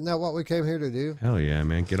games? Isn't that what we came here to do? Hell yeah,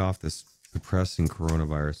 man. Get off this depressing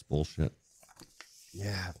coronavirus bullshit.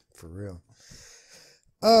 Yeah, for real.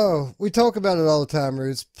 Oh, we talk about it all the time,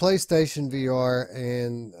 Roots. PlayStation VR,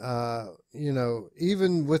 and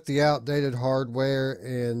even with the outdated hardware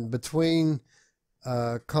and between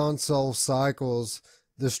console cycles,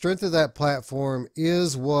 the strength of that platform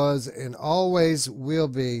was, and always will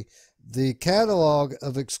be the catalog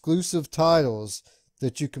of exclusive titles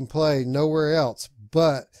that you can play nowhere else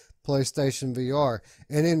but PlayStation VR.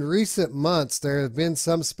 And in recent months, there have been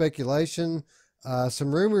some speculation,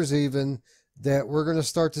 some rumors even, that we're going to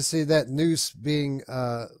start to see that noose being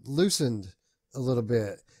loosened a little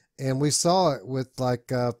bit. And we saw it with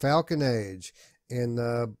like Falcon Age and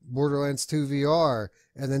Borderlands 2 VR,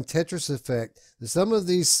 and then Tetris Effect. Some of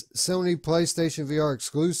these Sony PlayStation VR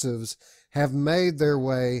exclusives have made their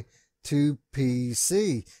way to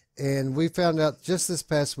PC. And we found out just this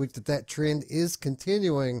past week that trend is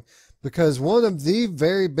continuing, because one of the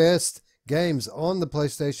very best games on the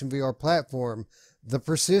PlayStation VR platform, The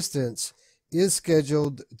Persistence, is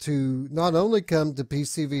scheduled to not only come to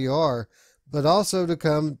PC VR, but also to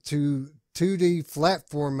come to 2D flat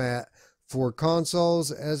format for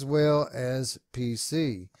consoles as well as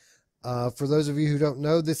PC. For those of you who don't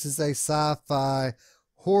know, this is a sci-fi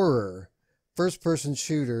horror first-person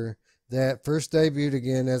shooter that first debuted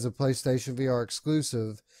again as a PlayStation VR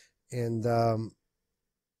exclusive, and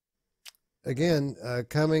again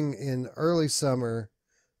coming in early summer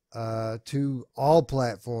to all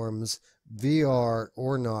platforms VR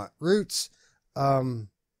or not. Roots, um,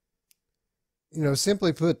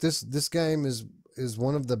 simply put, this game is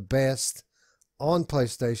one of the best on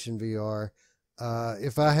PlayStation VR.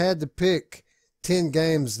 If I had to pick 10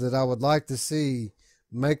 games that I would like to see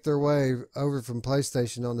make their way over from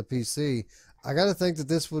PlayStation on the PC, I got to think that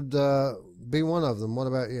this would be one of them. What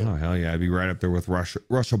about you? Oh hell yeah, I'd be right up there with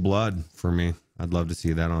Russia Blood for me. I'd love to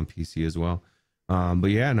see that on PC as well.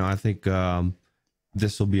 But yeah, no, I think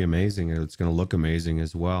this will be amazing. It's going to look amazing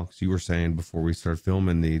as well. Because you were saying before we started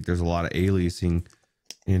filming, there's a lot of aliasing,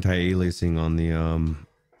 anti-aliasing on the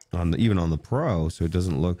even on the Pro, so it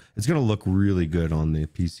doesn't look. It's going to look really good on the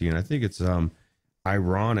PC, and I think it's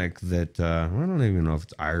ironic that I don't even know if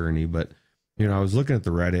it's irony, but I was looking at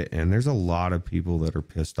the Reddit, and there's a lot of people that are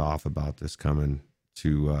pissed off about this coming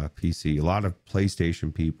to PC. A lot of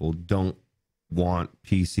PlayStation people don't want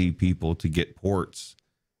PC people to get ports,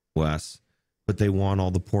 Wes, but they want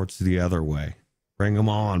all the ports the other way. Bring them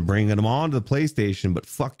on to the PlayStation, but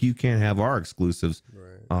fuck, you can't have our exclusives.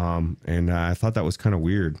 Right. And I thought that was kind of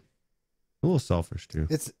weird, a little selfish too.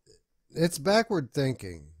 It's backward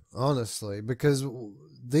thinking, honestly, because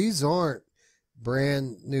these aren't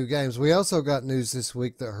brand new games. We also got news this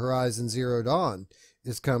week that Horizon Zero Dawn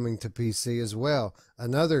is coming to PC as well.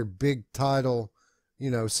 Another big title,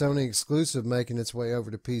 Sony exclusive making its way over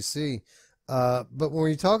to PC. But when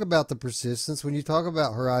you talk about the persistence, when you talk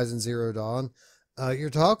about Horizon Zero Dawn, you're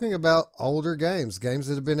talking about older games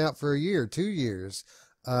that have been out for a year, 2 years,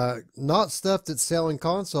 not stuff that's selling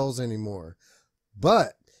consoles anymore.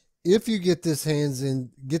 But if you get this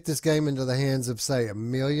game into the hands of, say,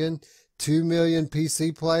 1 million, 2 million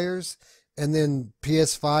PC players, and then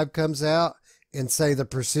PS5 comes out and, say, the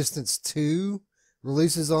Persistence 2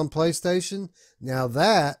 releases on PlayStation, now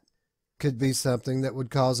that could be something that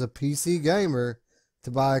would cause a PC gamer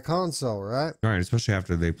to buy a console, right? Right, especially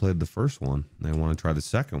after they played the first one. They want to try the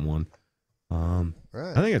second one.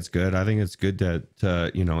 Right. I think it's good. I think it's good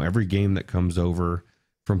that every game that comes over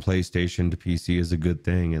from PlayStation to PC is a good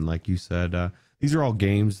thing. And like you said, these are all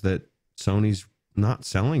games that Sony's not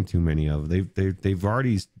selling too many of. They've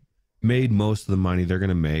already made most of the money they're going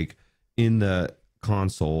to make in the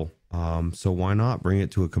console. So why not bring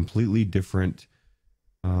it to a completely different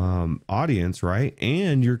audience, right?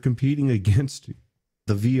 And you're competing against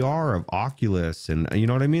the VR of Oculus, and you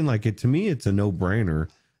know what I mean? Like, to me, it's a no-brainer.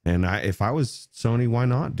 And if I was Sony, why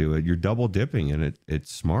not do it? You're double dipping, and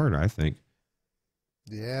it's smart, I think.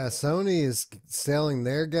 Yeah, Sony is selling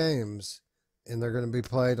their games, and they're going to be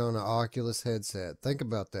played on an Oculus headset. Think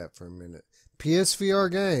about that for a minute.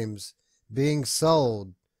 PSVR games being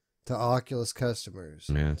sold to Oculus customers.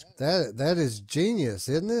 Yeah, that is genius,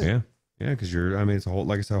 isn't it? Yeah, because it's a whole,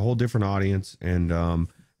 like I said, a whole different audience, and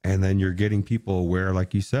then you're getting people where,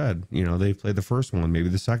 like you said, they played the first one, maybe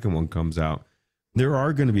the second one comes out. There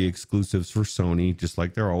are going to be exclusives for Sony, just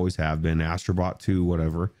like there always have been. Astrobot 2,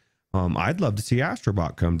 whatever. I'd love to see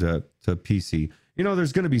Astrobot come to PC.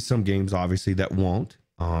 There's going to be some games, obviously, that won't.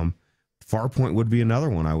 Farpoint would be another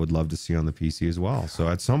one I would love to see on the PC as well. So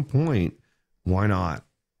at some point, why not?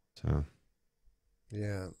 So,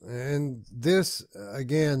 yeah, and this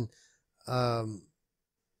again, top-notch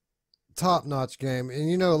game,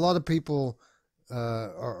 and a lot of people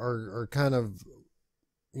are kind of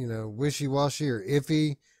wishy-washy or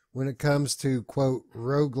iffy when it comes to, quote,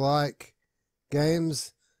 roguelike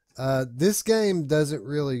games. This game doesn't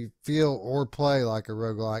really feel or play like a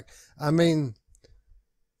roguelike. I mean,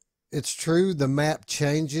 it's true the map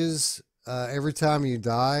changes every time you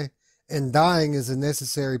die, and dying is a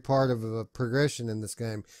necessary part of a progression in this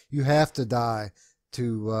game. You have to die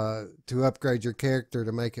to upgrade your character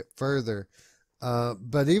to make it further.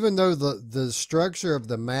 But even though the structure of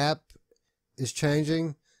the map is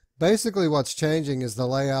changing, basically what's changing is the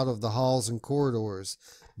layout of the halls and corridors.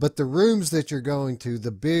 But the rooms that you're going to,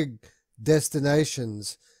 the big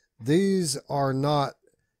destinations, these are not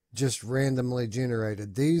just randomly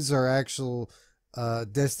generated. These are actual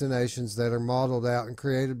destinations that are modeled out and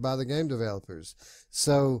created by the game developers.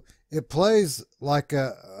 So it plays like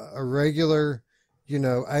a regular,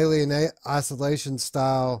 Alien Isolation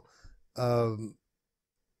style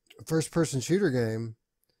first-person shooter game.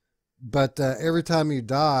 But every time you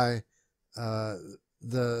die, the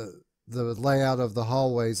layout of the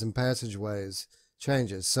hallways and passageways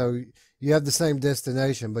changes. So you have the same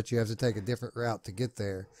destination, but you have to take a different route to get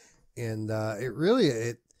there. And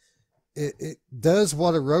it does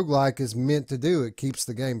what a roguelike is meant to do. It keeps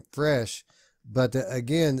the game fresh. But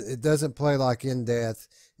again, it doesn't play like In Death.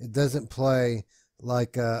 It doesn't play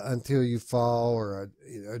like Until You Fall or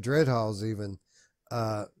a Dread Halls even.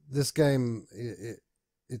 This game,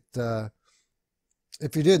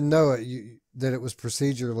 if you didn't know it, that it was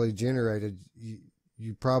procedurally generated,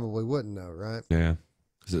 you probably wouldn't know, right? Yeah.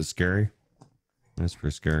 Is it scary? That's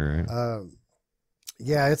pretty scary, right?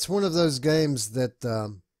 Yeah, it's one of those games that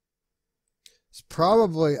it's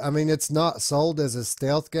probably, I mean, it's not sold as a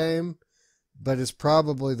stealth game, but it's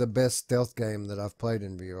probably the best stealth game that I've played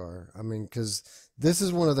in VR. I mean, because this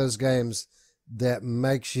is one of those games that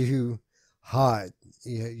makes you hide.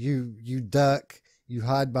 You duck, you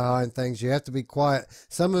hide behind things. You have to be quiet.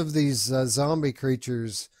 Some of these zombie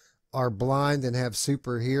creatures are blind and have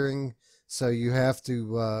super hearing, so you have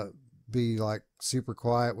to be like super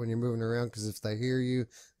quiet when you're moving around, because if they hear you,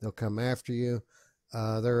 they'll come after you.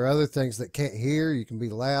 There are other things that can't hear. You can be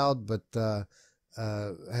loud, but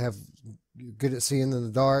have good at seeing in the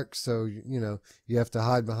dark, so you have to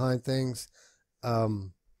hide behind things.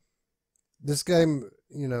 This game,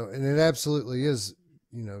 and it absolutely is,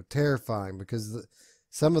 terrifying, because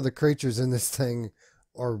some of the creatures in this thing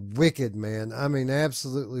are wicked, man. I mean,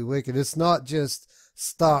 absolutely wicked. It's not just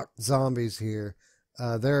stock zombies here.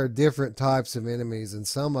 There are different types of enemies, and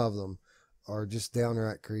some of them are just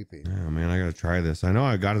downright creepy. Yeah, man, I gotta try this. I know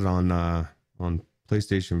I got it on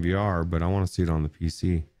PlayStation VR, but I want to see it on the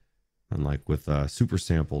PC, and like with super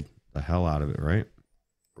sampled the hell out of it, right?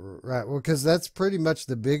 Right. Well, because that's pretty much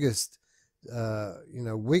the biggest,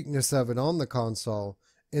 weakness of it on the console.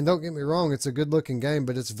 And don't get me wrong, it's a good looking game,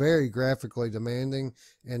 but it's very graphically demanding,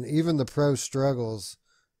 and even the pro struggles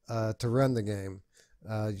to run the game.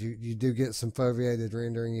 You do get some foveated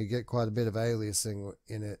rendering. You get quite a bit of aliasing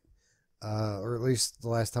in it, or at least the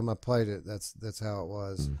last time I played it, that's how it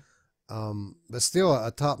was. But still, a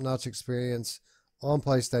top-notch experience on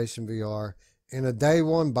PlayStation VR, and a day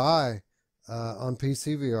one buy on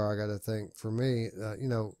PC VR. I got to think, for me,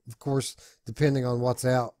 of course, depending on what's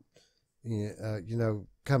out,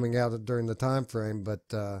 coming out during the time frame. But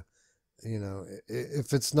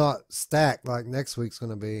if it's not stacked like next week's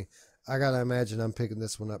going to be, I got to imagine I'm picking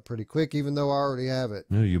this one up pretty quick, even though I already have it.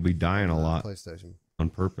 No, you'll be dying a lot. PlayStation. On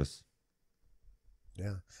purpose.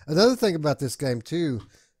 Yeah. Another thing about this game too,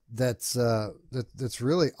 that's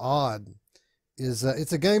really odd, is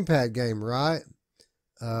it's a gamepad game, right?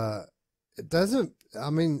 It doesn't. I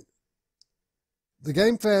mean, the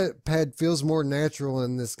gamepad feels more natural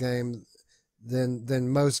in this game than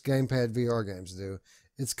most gamepad VR games do.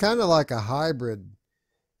 It's kind of like a hybrid.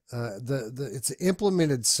 It's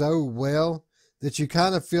implemented so well that you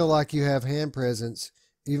kind of feel like you have hand presence,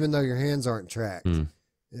 even though your hands aren't tracked.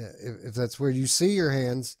 If that's where you see your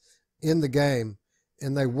hands in the game,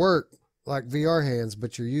 and they work like VR hands,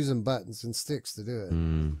 but you're using buttons and sticks to do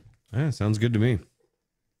it. Yeah, sounds good to me.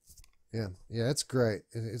 Yeah, it's great.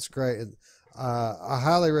 It's great. I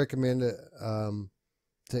highly recommend it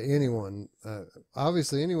to anyone.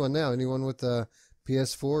 Obviously, anyone now, anyone with a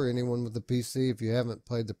PS4, anyone with a PC. If you haven't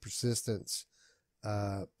played the Persistence,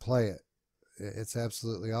 play it. It's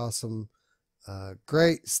absolutely awesome.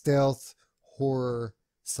 Great stealth, horror,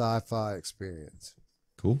 sci-fi experience.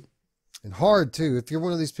 Cool. And hard too. If you're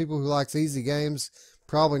one of these people who likes easy games,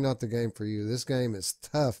 probably not the game for you. This game is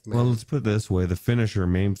tough, man. Well, let's put it this way: the finisher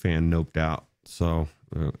main fan noped out. So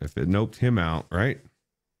if it noped him out, right?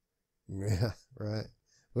 Yeah, right.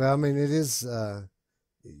 Well, I mean, it is.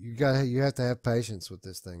 You have to have patience with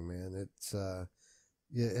this thing, man.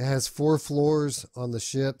 It has 4 floors on the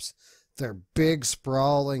ships. They're big,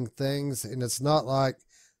 sprawling things, and it's not like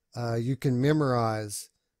you can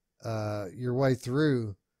memorize your way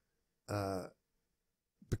through,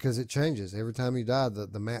 because it changes every time you die.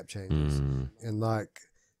 The map changes, and like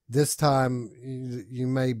this time, you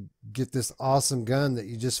may get this awesome gun that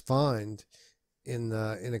you just find in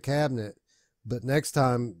a cabinet, but next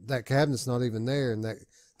time that cabinet's not even there, and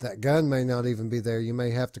that gun may not even be there. You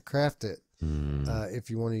may have to craft it if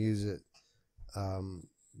you want to use it.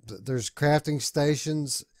 There's crafting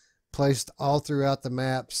stations placed all throughout the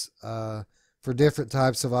maps for different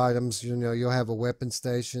types of items. You'll have a weapon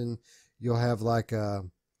station. You'll have like a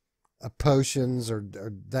potions or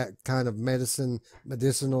that kind of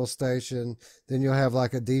medicinal station. Then you'll have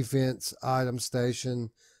like a defense item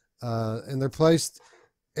station, and they're placed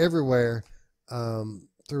everywhere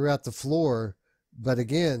throughout the floor. But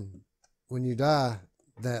again, when you die,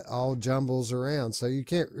 that all jumbles around, so you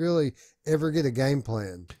can't really ever get a game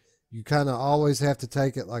plan. You kind of always have to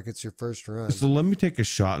take it like it's your first run. So let me take a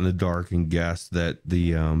shot in the dark and guess that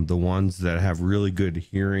the ones that have really good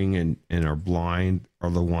hearing and are blind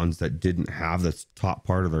are the ones that didn't have the top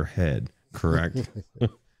part of their head, correct?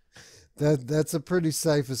 That's a pretty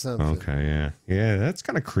safe assumption. Okay, yeah, that's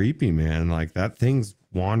kind of creepy, man. Like that thing's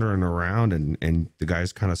wandering around and the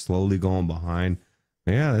guy's kind of slowly going behind.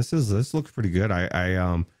 Yeah, this looks pretty good.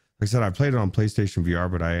 I I said, I played it on PlayStation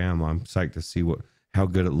VR, but I'm psyched to see how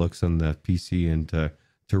good it looks on the PC and to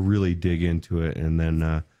really dig into it, and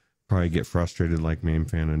then probably get frustrated like Main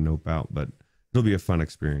Fan and nope out. But it'll be a fun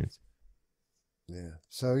experience. Yeah.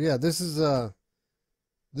 So yeah, this is a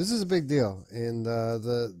big deal, and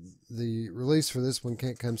the release for this one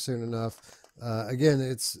can't come soon enough. Again,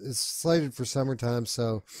 it's slated for summertime,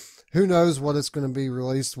 so who knows what it's going to be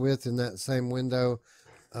released with in that same window.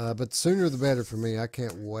 But sooner the better for me. I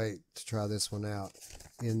can't wait to try this one out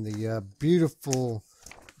in the beautiful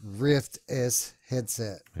Rift S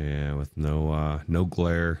headset. Yeah, with no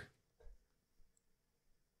glare.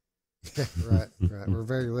 Right. We're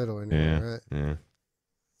very little anyway, right? Yeah.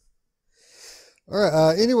 All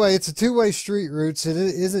right. Anyway, it's a two-way street, Roots. It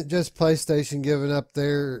isn't just PlayStation giving up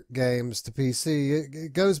their games to PC.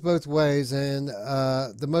 It goes both ways, and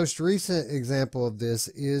the most recent example of this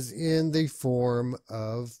is in the form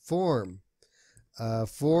of Form.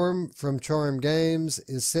 Form from Charm Games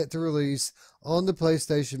is set to release on the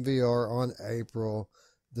PlayStation VR on April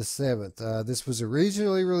the 7th. This was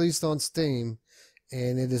originally released on Steam,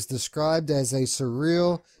 and it is described as a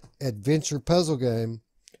surreal adventure puzzle game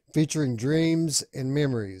featuring dreams and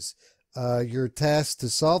memories. You're tasked to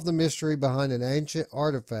solve the mystery behind an ancient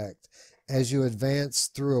artifact as you advance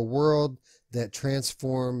through a world that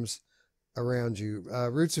transforms around you.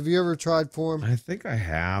 Roots, have you ever tried Form? I think I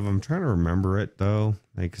have. I'm trying to remember it though,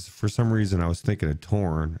 because for some reason I was thinking of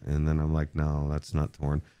Torn, and then I'm like, no, that's not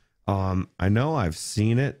Torn. I know I've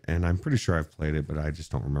seen it, and I'm pretty sure I've played it, but I just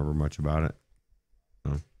don't remember much about it.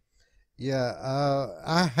 So. Yeah,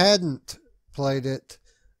 I hadn't played it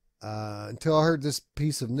until I heard this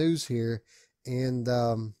piece of news here, and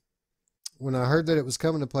when I heard that it was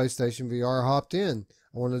coming to PlayStation VR, I hopped in.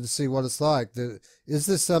 I wanted to see what it's like. Is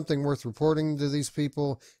this something worth reporting to these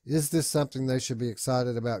people? Is this something they should be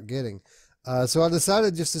excited about getting? So I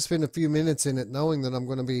decided just to spend a few minutes in it, knowing that I'm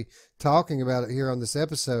going to be talking about it here on this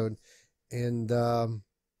episode, and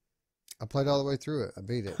I played all the way through it. I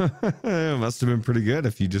beat it. It must have been pretty good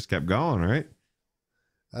if you just kept going, right?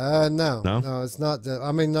 No, it's not that.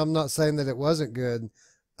 I mean, I'm not saying that it wasn't good.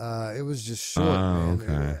 It was just short, man.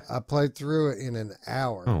 Okay. I played through it in an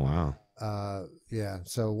hour. Oh, wow. Yeah.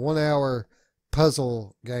 So 1 hour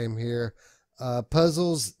puzzle game here.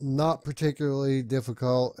 Puzzles not particularly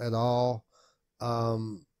difficult at all.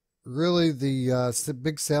 Really the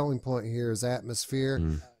big selling point here is atmosphere.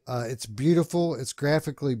 It's beautiful. It's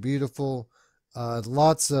graphically beautiful.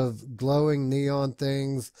 Lots of glowing neon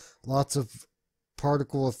things, lots of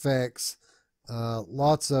particle effects,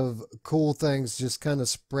 lots of cool things just kind of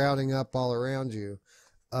sprouting up all around you.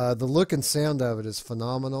 The look and sound of it is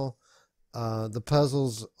phenomenal. The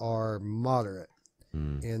puzzles are moderate,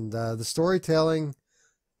 and the storytelling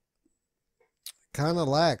kind of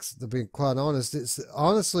lacks, to be quite honest.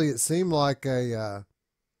 Honestly, it seemed like a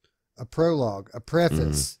prologue, a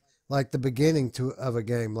preface, like the beginning of a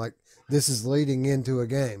game. Like this is leading into a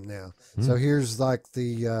game now. So here's like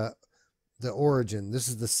the origin. This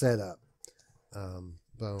is the setup.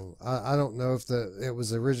 So I don't know if it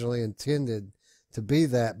was originally intended to be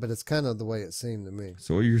that, but it's kind of the way it seemed to me.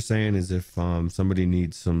 So what you're saying is if somebody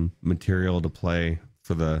needs some material to play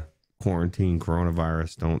for the quarantine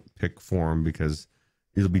coronavirus, don't pick Form, because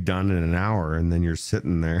it'll be done in an hour and then you're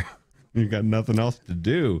sitting there. You got nothing else to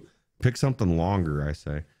do. Pick something longer, I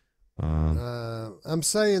say. I'm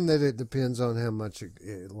saying that it depends on how much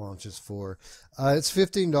it launches for. It's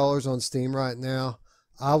 $15 on Steam right now.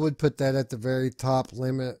 I would put that at the very top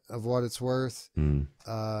limit of what it's worth.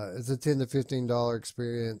 It's a $10 to $15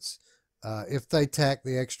 experience. If they tack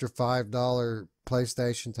the extra $5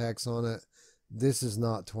 PlayStation tax on it, this is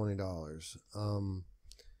not $20.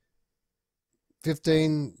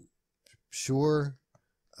 15, sure.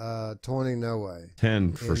 20, no way.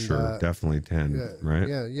 10 for sure. Definitely 10, yeah, right?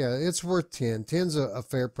 Yeah. It's worth 10. 10's a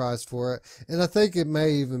fair price for it. And I think it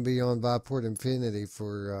may even be on Viport Infinity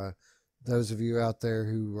for those of you out there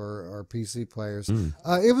who are PC players.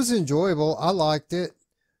 It was enjoyable. I liked it.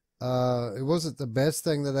 It wasn't the best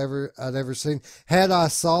thing that I'd ever seen. Had I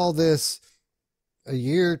saw this a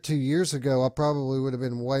year, 2 years ago, I probably would have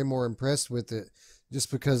been way more impressed with it, just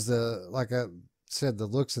because like I said, the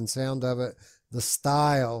looks and sound of it, the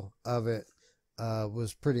style of it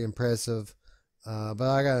was pretty impressive. But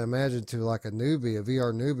I gotta imagine to like a newbie, a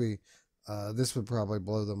VR newbie, this would probably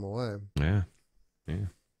blow them away. Yeah.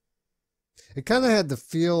 It kind of had the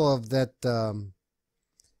feel of that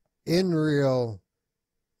in real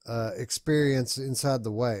experience inside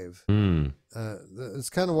the Wave. It's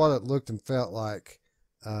kind of what it looked and felt like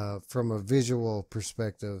from a visual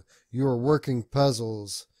perspective. You were working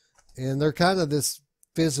puzzles, and they're kind of this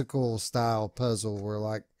physical style puzzle where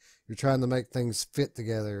like you're trying to make things fit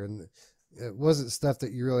together, and it wasn't stuff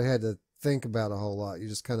that you really had to think about a whole lot. You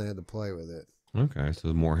just kind of had to play with it. Okay,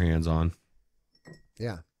 so more hands on.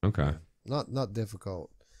 Yeah. Okay. Not difficult,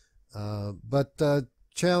 but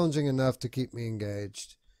challenging enough to keep me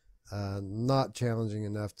engaged. Not challenging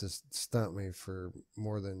enough to stump me for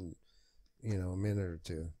more than a minute or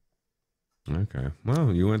two. Okay.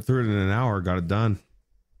 Well, you went through it in an hour, got it done,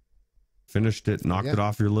 finished it, knocked it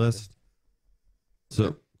off your list.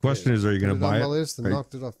 So, question is, are you going to buy it?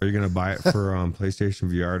 Knocked it off. Are you going to buy it for PlayStation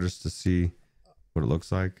VR just to see what it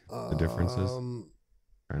looks like, the differences?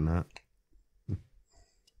 Or not?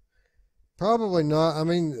 Probably not. I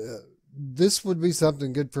mean, this would be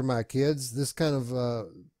something good for my kids. This kind of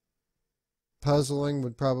puzzling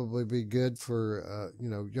would probably be good for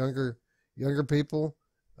younger people.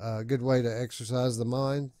 A good way to exercise the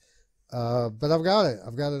mind. But I've got it.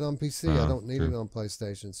 I've got it on PC. I don't need it on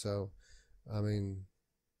PlayStation. So, I mean,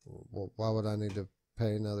 why would I need to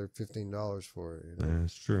pay another $15 for it? Yeah,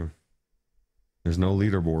 that's true. There's no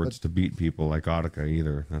leaderboards to beat people like Audica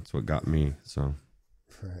either. That's what got me. So.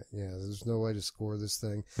 Right. Yeah. There's no way to score this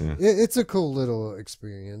thing. Yeah. It's a cool little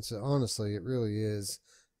experience. Honestly, it really is.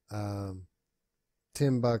 $10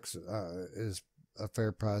 is a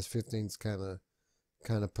fair price. 15's kind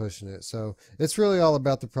of pushing it. So it's really all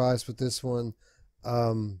about the price with this one.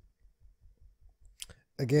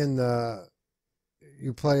 Again,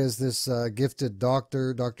 you play as this gifted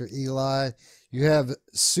doctor, Dr. Eli. You have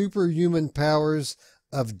superhuman powers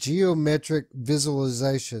of geometric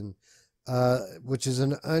visualization, which is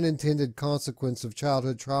an unintended consequence of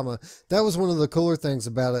childhood trauma. That was one of the cooler things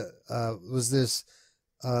about it, was this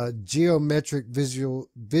geometric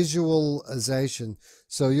visualization.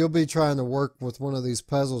 So you'll be trying to work with one of these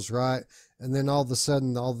puzzles, right? And then all of a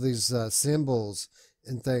sudden, all these symbols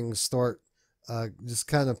and things start just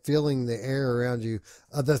kind of filling the air around you.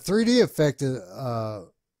 The 3D effect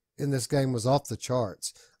in this game was off the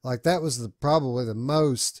charts. Like, that was probably the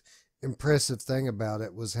most impressive thing about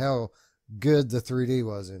it, was how good the 3D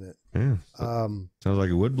was in it. Yeah. Sounds like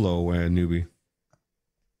it would blow away a newbie.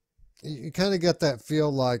 You kind of get that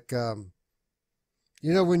feel like, when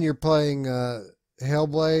you're playing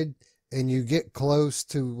Hellblade and you get close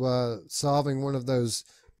to solving one of those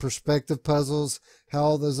perspective puzzles, how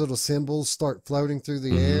all those little symbols start floating through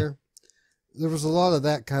the air. There was a lot of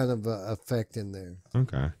that kind of effect in there.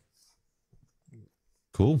 Okay.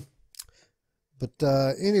 Cool. But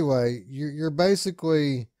anyway, you're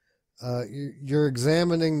basically you're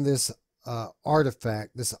examining this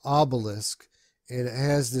artifact, this obelisk, and it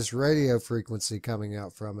has this radio frequency coming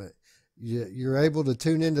out from it. You're able to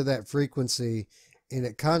tune into that frequency, and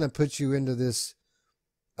it kind of puts you into this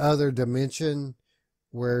other dimension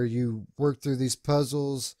where you work through these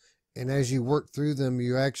puzzles, and as you work through them,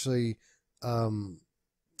 you actually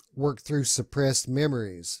work through suppressed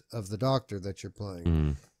memories of the doctor that you're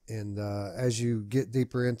playing. And as you get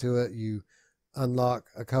deeper into it, you unlock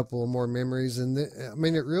a couple of more memories. And I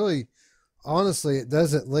mean, it really, honestly, it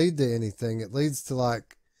doesn't lead to anything. It leads to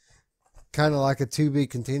kind of like a to be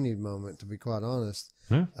continued moment, to be quite honest.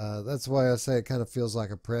 Yeah. That's why I say it kind of feels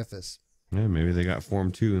like a preface. Yeah, maybe they got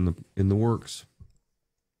Form 2 in the works.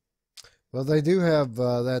 Well, they do have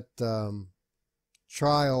that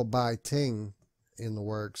Trial by Ting in the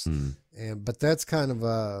works, but that's kind of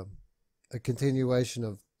a continuation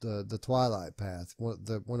of the Twilight Path,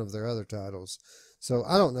 one of their other titles. So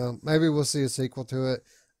I don't know. Maybe we'll see a sequel to it.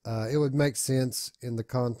 It would make sense in the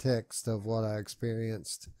context of what I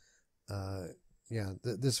experienced.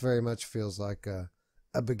 This very much feels like a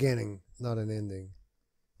beginning, not an ending.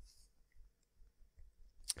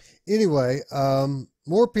 Anyway,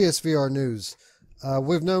 more PSVR news.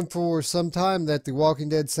 We've known for some time that The Walking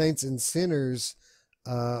Dead Saints and Sinners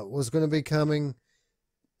was going to be coming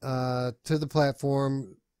to the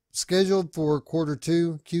platform, scheduled for Q2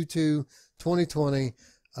 2020.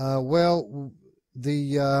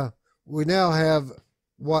 We now have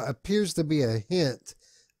what appears to be a hint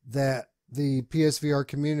that the PSVR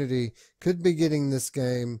community could be getting this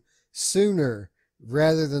game sooner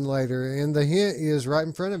rather than later. And the hint is right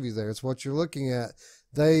in front of you there. It's what you're looking at.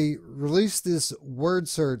 They released this word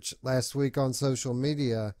search last week on social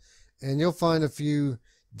media, and you'll find a few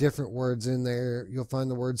different words in there. You'll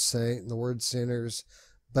find the word saint and the word sinners.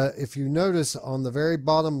 But if you notice on the very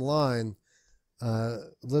bottom line, a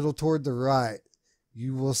little toward the right,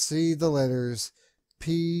 you will see the letters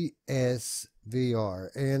PSVR.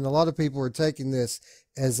 And a lot of people are taking this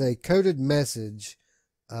as a coded message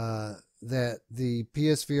that the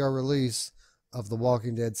PSVR release of The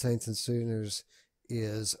Walking Dead Saints and Sinners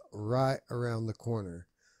is right around the corner.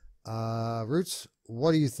 Roots,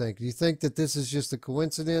 what do you think? Do you think that this is just a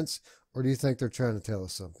coincidence, or do you think they're trying to tell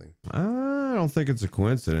us something? I don't think it's a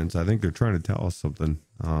coincidence. I think they're trying to tell us something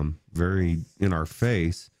very in our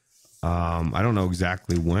face. I don't know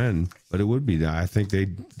exactly when, but it would be that. I think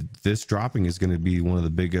this dropping is going to be one of the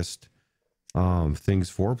biggest things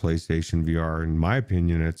for PlayStation VR. In my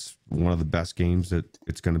opinion, it's one of the best games that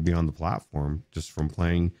it's going to be on the platform, just from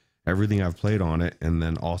playing everything I've played on it and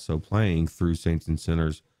then also playing through Saints and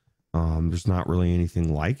Sinners. There's not really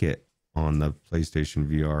anything like it on the PlayStation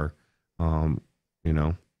VR, you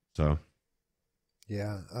know, so.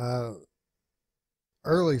 Yeah.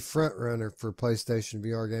 Early front runner for PlayStation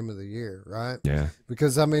VR Game of the Year, right? Yeah.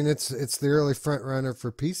 Because I mean, it's the early front runner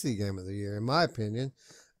for PC Game of the Year, in my opinion.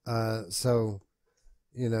 So,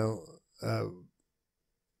 you know,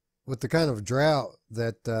 with the kind of drought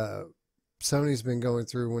that Sony's been going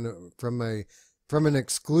through, from an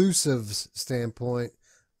exclusive standpoint,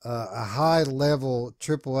 a high level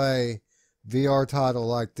AAA VR title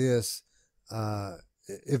like this,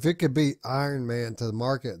 if it could beat Iron Man to the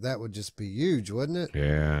market, that would just be huge, wouldn't it?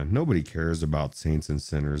 Yeah, nobody cares about Saints and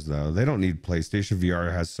Sinners though. They don't need PlayStation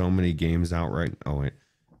VR has so many games out right. Oh wait,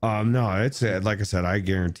 no, it's like I said, I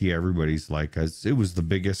guarantee everybody's like, 'cause it was the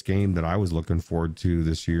biggest game that I was looking forward to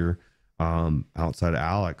this year, outside of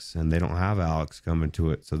Alex, and they don't have Alex coming to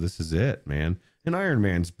it, so this is it, man. And Iron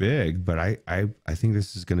Man's big, but I think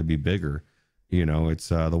this is going to be bigger. You know, it's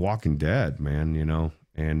The Walking Dead, man. You know,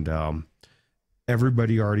 and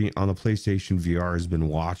everybody already on the PlayStation VR has been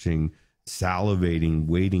watching, salivating,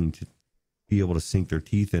 waiting to be able to sink their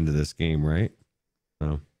teeth into this game, right?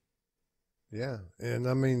 So, Yeah, and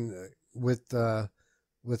I mean, with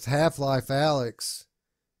Half-Life Alex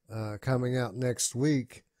coming out next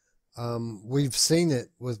week, we've seen it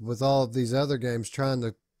with all of these other games trying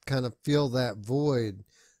to kind of fill that void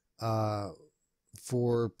uh,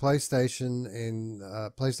 for PlayStation and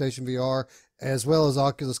PlayStation VR, as well as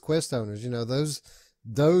Oculus Quest owners. You know,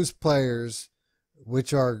 those players,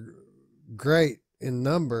 which are great in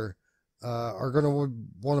number, are going to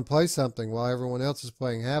want to play something while everyone else is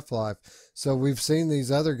playing Half-Life. So we've seen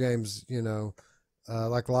these other games, you know,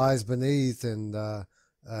 like Lies Beneath and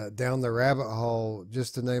Down the Rabbit Hole,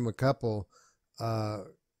 just to name a couple,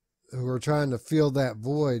 who are trying to fill that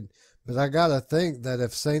void. But I got to think that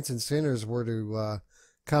if Saints and Sinners were to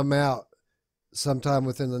come out sometime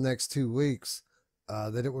within the next 2 weeks,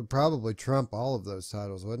 that it would probably trump all of those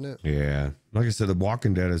titles, wouldn't it? yeah, like I said, The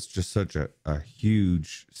Walking Dead is just such a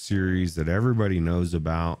huge series that everybody knows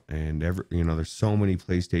about, and there's so many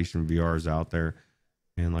PlayStation VRs out there.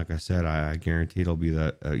 And like I said, I guarantee it'll be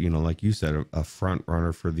like you said, a front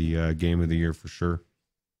runner for the game of the year for sure.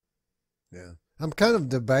 Yeah. I'm kind of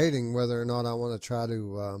debating whether or not I want to try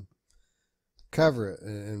to cover it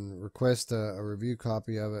and request a review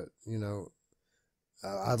copy of it. You know,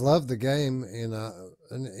 I love the game, and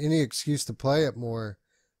any excuse to play it more,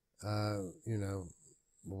 you know,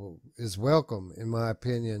 is welcome in my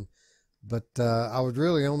opinion. But I would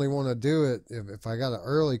really only want to do it if I got an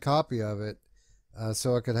early copy of it,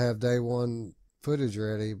 so I could have day one footage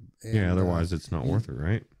ready. And, Yeah, otherwise it's not worth it,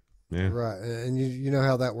 right? Yeah. Right, and you know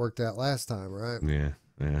how that worked out last time, right? Yeah.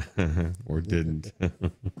 Yeah. Or didn't.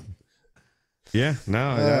 Yeah,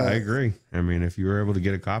 no, yeah, I agree. I mean, if you were able to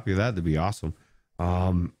get a copy of that, that'd be awesome.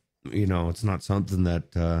 It's not something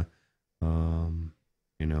that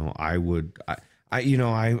I would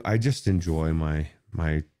I just enjoy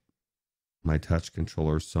my touch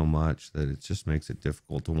controller so much that it just makes it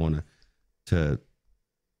difficult to want to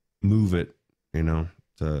move it,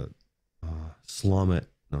 to slum it.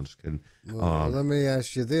 No, I'm just kidding. Well, let me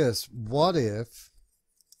ask you this: what if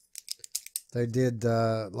they did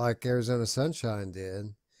like Arizona Sunshine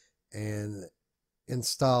did, and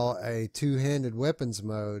install a two-handed weapons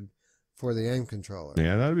mode for the aim controller?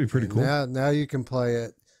 Yeah, that'd be pretty cool. Now you can play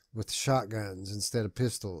it with shotguns instead of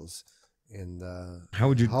pistols, and how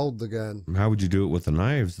would you hold the gun? How would you do it with the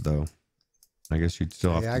knives, though? I guess you'd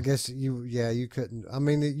still have I guess you couldn't. I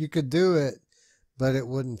mean, you could do it, but it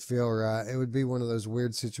wouldn't feel right. It would be one of those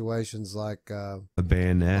weird situations like a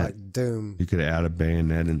bayonet, like Doom. You could add a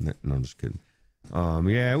bayonet in there. No, I'm just kidding.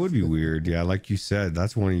 Yeah, it would be weird. Yeah, like you said,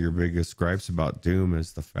 that's one of your biggest gripes about Doom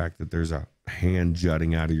is the fact that there's a hand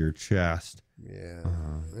jutting out of your chest. Yeah,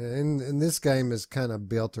 and this game is kind of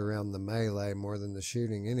built around the melee more than the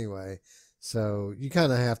shooting anyway. So you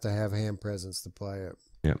kind of have to have hand presence to play it.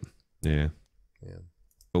 Yep. Yeah. Yeah.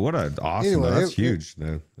 But what a awesome! Anyway, that's huge.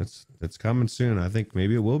 That's coming soon. I think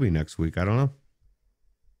maybe it will be next week. I don't know.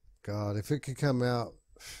 God, if it could come out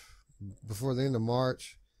before the end of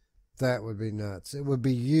March, that would be nuts. It would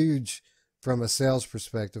be huge from a sales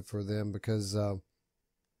perspective for them because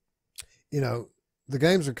you know, the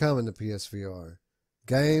games are coming to PSVR.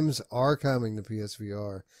 Games are coming to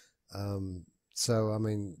PSVR. So, I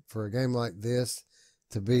mean, for a game like this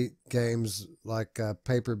to beat games like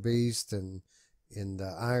Paper Beast and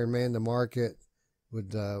Iron Man to market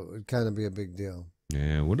would kind of be a big deal.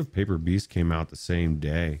 Yeah. What if Paper Beast came out the same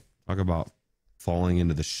day? Talk about falling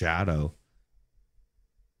into the shadow.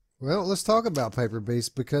 Well, let's talk about Paper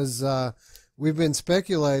Beast because we've been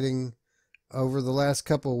speculating over the last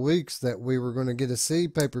couple of weeks that we were going to get to see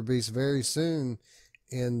Paper Beast very soon.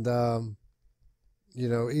 And, you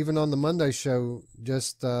know, even on the Monday show,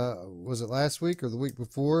 just was it last week or the week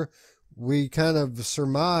before, we kind of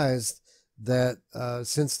surmised that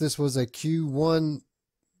since this was a Q1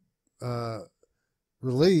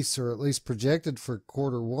 release, or at least projected for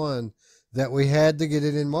quarter 1, that we had to get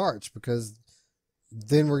it in March, because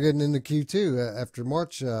then we're getting into Q2 after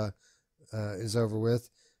March is over with.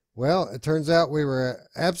 Well, it turns out we were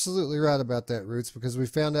absolutely right about that, Roots, because we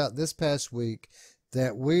found out this past week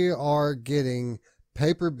that we are getting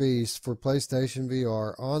Paper Beast for PlayStation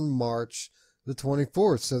VR on March the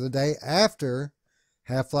 24th, so the day after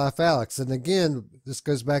Half-Life Alyx. And again, this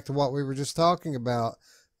goes back to what we were just talking about.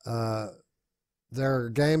 There are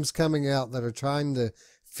games coming out that are trying to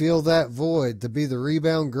fill that void, to be the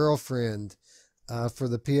rebound girlfriend for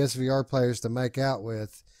the PSVR players to make out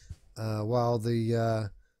with, while the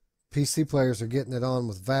PC players are getting it on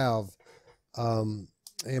with Valve.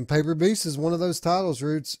 And Paper Beast is one of those titles,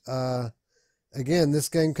 Roots. Again, this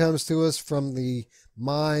game comes to us from the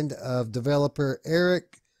mind of developer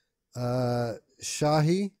Eric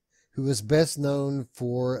Shahi, who is best known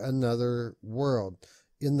for Another World.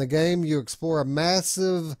 In the game, you explore a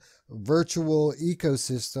massive virtual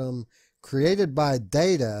ecosystem created by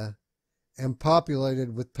Data and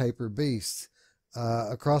populated with Paper Beasts.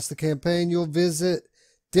 Across the campaign, you'll visit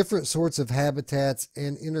different sorts of habitats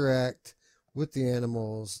and interact with the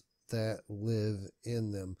animals that live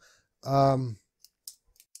in them.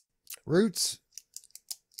 Roots,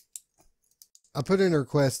 I put in a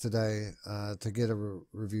request today to get a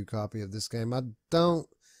review copy of this game. I don't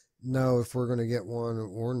know if we're going to get one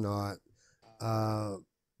or not,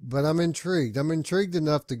 but I'm intrigued. I'm intrigued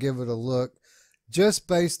enough to give it a look, just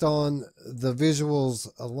based on the visuals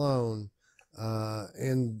alone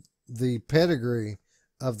and the pedigree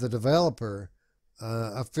of the developer.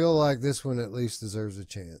 I feel like this one at least deserves a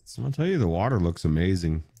chance. I'll tell you, the water looks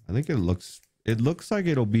amazing. I think it looks like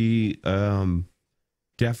it'll be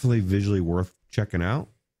definitely visually worth checking out.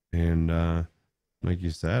 And like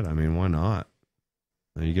you said, I mean, why not?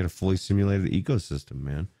 You get a fully simulated ecosystem,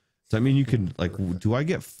 man. So I mean, you can, like, do I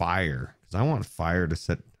get fire? Because I want fire to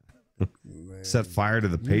set fire to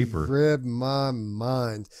the paper. You read my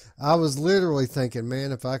mind. I was literally thinking,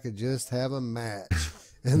 man, if I could just have a match.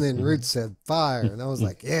 And then Root said fire, and I was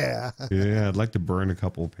like, yeah. Yeah, I'd like to burn a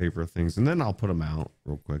couple of paper things, and then I'll put them out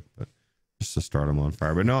real quick, but just to start them on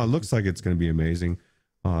fire. But no, it looks like it's going to be amazing.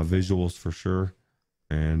 Visuals for sure.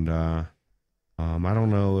 And I don't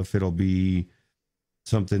know if it'll be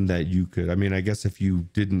something that you could, I mean, I guess if you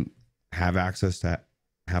didn't have access to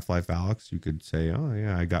Half-Life Alyx, you could say, oh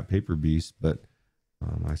yeah, I got Paper Beast, but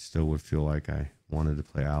I still would feel like I wanted to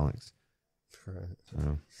play Alyx. Right.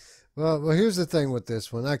 So. Well, here's the thing with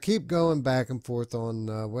this one. I keep going back and forth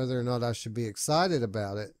on whether or not I should be excited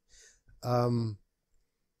about it.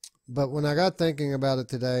 But when I got thinking about it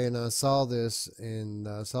today and I saw this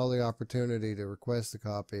and saw the opportunity to request a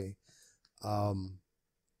copy,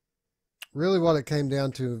 really what it came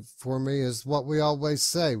down to for me is what we always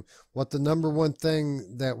say, what the number one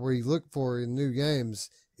thing that we look for in new games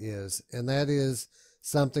is, and that is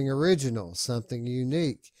something original, something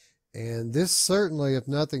unique. And this certainly, if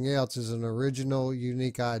nothing else, is an original,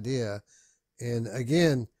 unique idea. And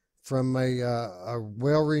again, from a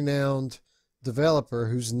well-renowned developer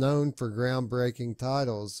who's known for groundbreaking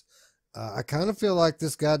titles, I kind of feel like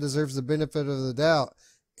this guy deserves the benefit of the doubt.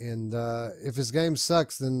 And if his game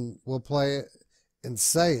sucks, then we'll play it and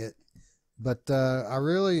say it. But I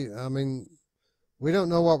mean, we don't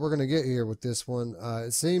know what we're going to get here with this one.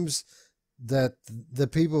 It seems that the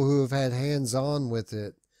people who have had hands-on with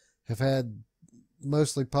it have had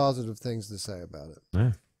mostly positive things to say about it.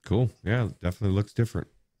 Yeah, cool. Yeah, definitely looks different.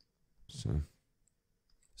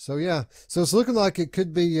 So yeah, so it's looking like it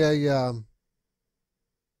could be a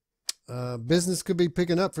business could be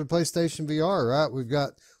picking up for PlayStation VR, right? We've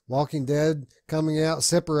got Walking Dead coming out.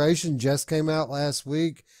 Separation just came out last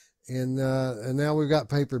week, and now we've got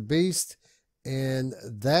Paper Beast, and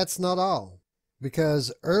that's not all,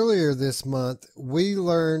 because earlier this month we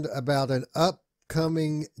learned about an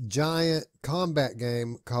upcoming giant combat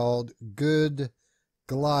game called Good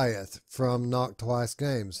Goliath from Knock Twice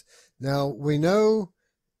Games. Now, we know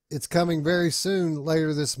it's coming very soon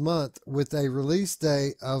later this month with a release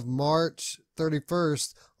date of March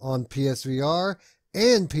 31st on PSVR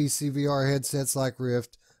and PCVR headsets like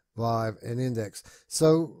Rift, Vive, and Index.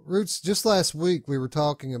 So, Roots, just last week we were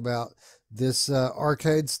talking about this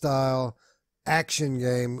arcade style action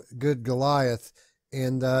game, Good Goliath,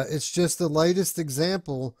 and it's just the latest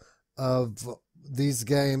example of these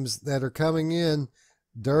games that are coming in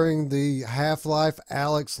during the Half-Life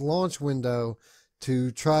Alyx launch window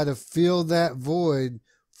to try to fill that void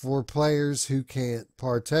for players who can't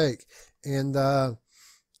partake. And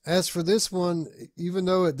as for this one, even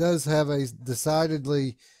though it does have a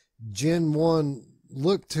decidedly Gen 1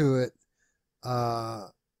 look to it,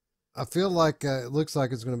 I feel like it looks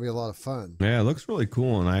like it's going to be a lot of fun. Yeah, it looks really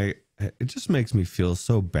cool, and it just makes me feel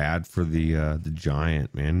so bad for the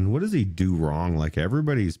giant, man. What does he do wrong? Like,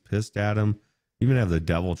 everybody's pissed at him, even have the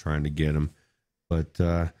devil trying to get him. But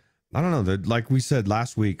I don't know. Like we said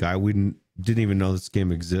last week, we didn't even know this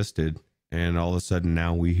game existed, and all of a sudden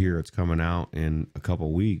now we hear it's coming out in a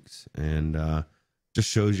couple weeks, and just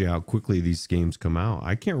shows you how quickly these games come out.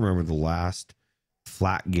 I can't remember the last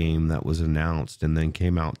flat game that was announced and then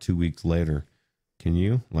came out 2 weeks later. Can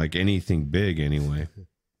you? Like anything big, anyway.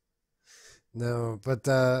 No, but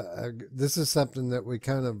this is something that we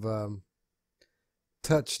kind of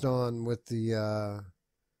touched on with the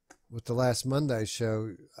last Monday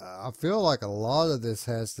show. I feel like a lot of this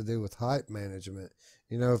has to do with hype management.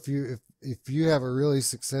 You know, if you have a really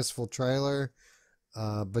successful trailer,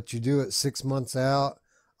 but you do it 6 months out,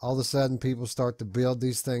 all of a sudden people start to build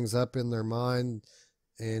these things up in their mind,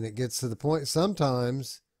 and it gets to the point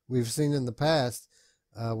sometimes we've seen in the past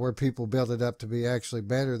where people build it up to be actually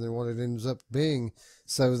better than what it ends up being,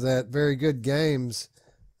 so that very good games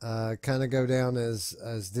kind of go down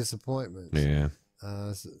as disappointments. Yeah.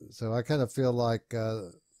 So I kind of feel like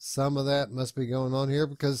some of that must be going on here,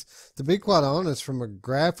 because to be quite honest, from a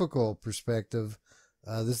graphical perspective,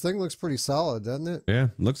 this thing looks pretty solid, doesn't it? Yeah,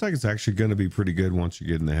 looks like it's actually going to be pretty good once you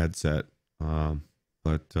get in the headset.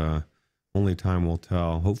 But only time will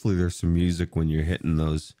tell. Hopefully there's some music when you're hitting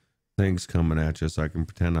those things coming at you, so I can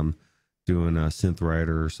pretend I'm doing a synth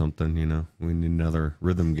rider or something. You know, we need another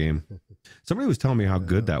rhythm game. Somebody was telling me how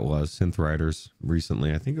good that was, Synth Riders,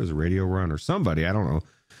 recently. I think it was Radio Run or somebody, I don't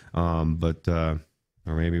know.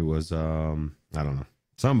 Or maybe it was I don't know.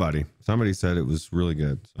 Somebody said it was really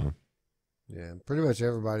good. So yeah, pretty much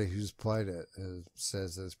everybody who's played it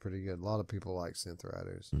says that it's pretty good. A lot of people like Synth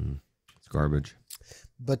Riders. It's garbage.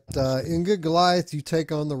 But in Good Goliath, you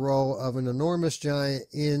take on the role of an enormous giant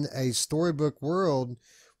in a storybook world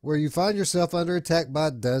where you find yourself under attack by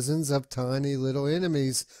dozens of tiny little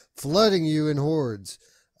enemies flooding you in hordes.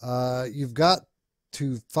 You've got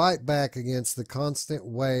to fight back against the constant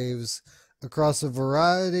waves across a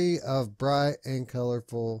variety of bright and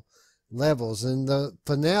colorful levels. And the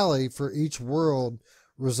finale for each world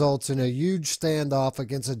results in a huge standoff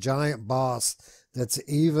against a giant boss that's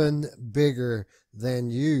even bigger than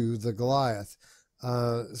you, the Goliath.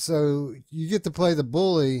 So you get to play the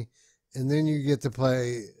bully, and then you get to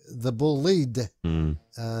play the bullied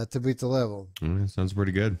to beat the level. Sounds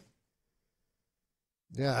pretty good.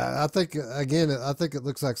 Yeah, I think, again, it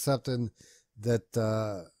looks like something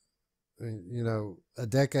that, you know, a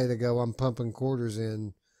decade ago I'm pumping quarters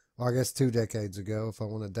in, or I guess 2 decades ago, if I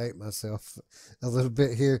want to date myself a little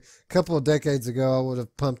bit here. A couple of decades ago, I would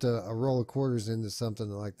have pumped a roll of quarters into something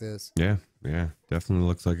like this. Yeah, definitely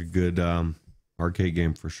looks like a good arcade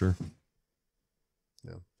game for sure.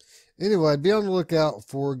 Yeah. Anyway, be on the lookout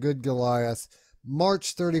for Good Goliath,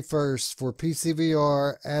 March 31st for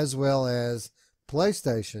PCVR as well as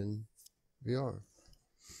PlayStation VR.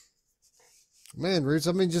 Man, Roots,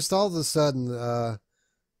 I mean, just all of a sudden,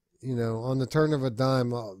 you know, on the turn of a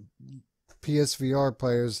dime, PSVR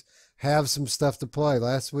players have some stuff to play.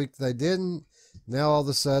 Last week they didn't. Now all of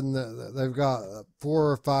a sudden they've got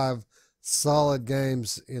 4 or 5 solid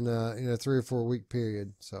games in a 3 or 4 week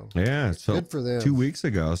period. So yeah, so good for them. 2 weeks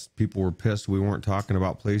ago, people were pissed we weren't talking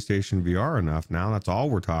about PlayStation VR enough. Now that's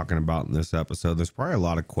all we're talking about in this episode. There's probably a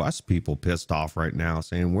lot of Quest people pissed off right now,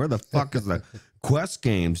 saying, "Where the fuck is the Quest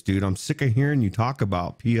games, dude? I'm sick of hearing you talk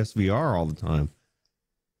about PSVR all the time."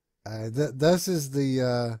 This is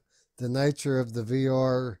the nature of the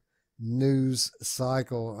VR news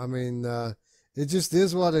cycle. I mean, it just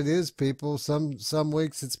is what it is, people. Some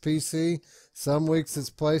weeks it's PC, some weeks it's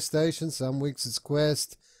PlayStation, some weeks it's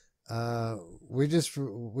Quest. We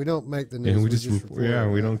don't make the news. Yeah,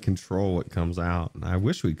 we don't control what comes out. I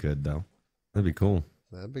wish we could, though. That'd be cool.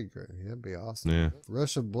 That'd be great. That'd be awesome. Yeah.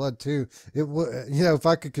 Rush of Blood 2. It would, you know, if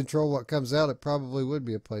I could control what comes out, it probably would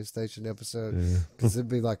be a PlayStation episode Yeah. because it'd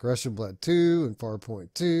be like Rush of Blood 2 and Farpoint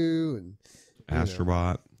 2 and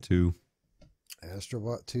Astrobot 2.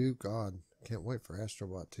 Astrobot 2. God, can't wait for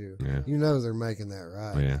Astrobot 2. Yeah. You know they're making that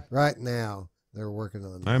right. Yeah. Right now, they're working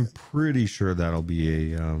on that. I'm pretty sure that'll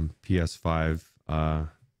be a PS5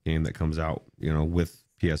 game that comes out, you know, with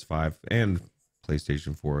PS5 and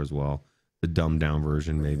PlayStation 4 as well. The dumbed down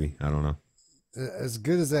version, maybe. I don't know. As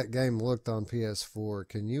good as that game looked on PS4,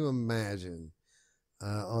 can you imagine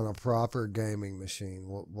on a proper gaming machine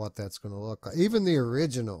what that's going to look like? Even the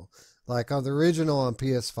original, like on the original on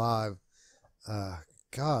PS5,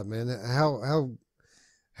 God, man,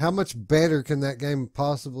 how much better can that game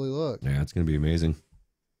possibly look? Yeah, it's going to be amazing.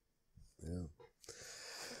 Yeah.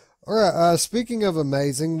 All right. Speaking of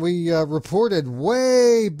amazing, we reported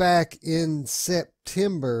way back in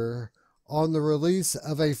September on the release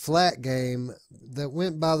of a flat game that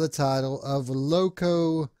went by the title of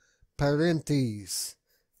Loco Parentis.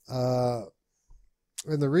 And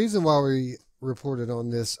the reason why we reported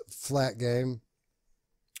on this flat game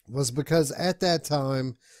was because at that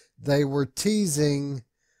time they were teasing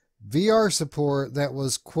VR support that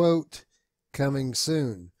was, quote, coming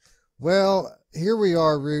soon. Well, here we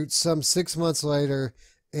are, Roots, some 6 months later,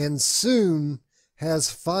 and soon has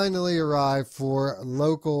finally arrived for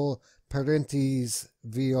Local Parentis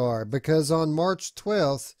VR, because on March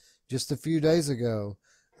 12th, just a few days ago,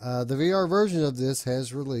 the VR version of this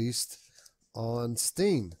has released on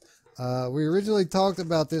Steam. We originally talked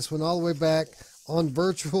about this one all the way back on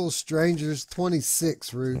Virtual Strangers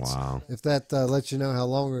 26, Roots. Wow. If that lets you know how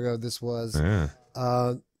long ago this was. Yeah.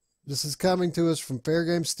 This is coming to us from Fair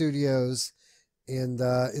Game Studios, and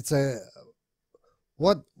it's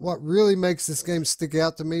what really makes this game stick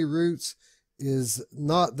out to me, Roots, is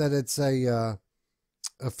not that it's a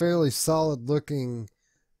fairly solid looking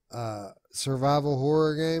survival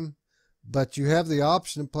horror game, but you have the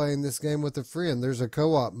option of playing this game with a friend. There's a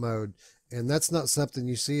co-op mode, and that's not something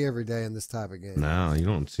you see every day in this type of game. No, you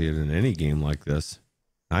don't see it in any game like this.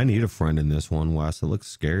 I need a friend in this one, Wes. It looks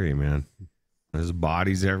scary, man. There's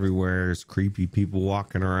bodies everywhere. There's creepy people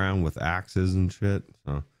walking around with axes and shit.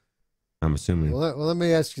 So I'm assuming. Well, let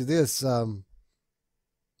me ask you this.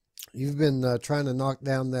 You've been trying to knock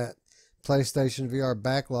down that PlayStation VR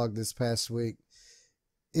backlog this past week.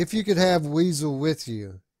 If you could have Weasel with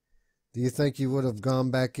you, do you think you would have gone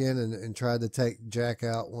back in and tried to take Jack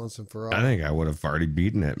out once and for all? I think I would have already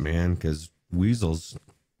beaten it, man, because Weasel's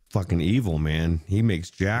fucking evil, man. He makes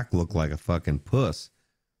Jack look like a fucking puss.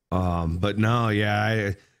 But no,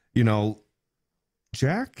 yeah,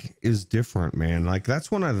 Jack is different, man. Like,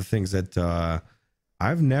 that's one of the things that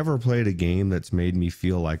I've never played a game that's made me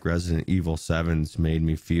feel like Resident Evil 7's made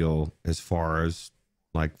me feel, as far as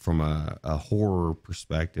like from a horror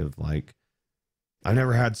perspective. Like, I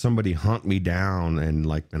never had somebody hunt me down and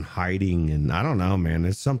like been hiding, and I don't know, man.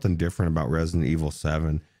 There's something different about Resident Evil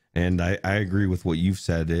 7. And I agree with what you've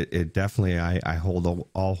said. It definitely, I hold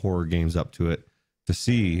all horror games up to it to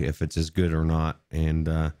see if it's as good or not.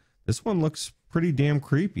 And this one looks pretty damn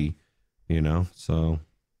creepy, so.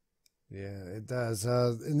 Yeah, it does.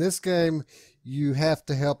 In this game, you have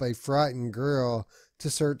to help a frightened girl to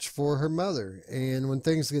search for her mother. And when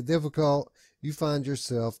things get difficult, you find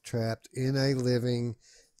yourself trapped in a living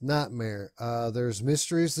nightmare. There's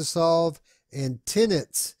mysteries to solve and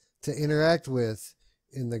tenants to interact with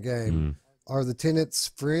in the game. Are the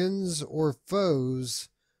tenants friends or foes?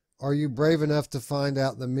 Are you brave enough to find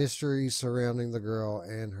out the mystery surrounding the girl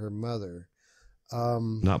and her mother?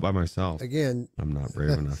 Not by myself. Again, I'm not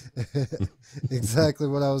brave enough. Exactly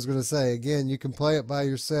what I was going to say. Again, you can play it by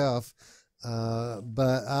yourself,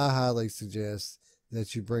 but I highly suggest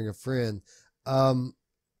that you bring a friend.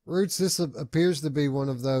 Roots, this appears to be one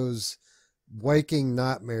of those waking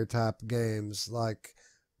nightmare type games. Like,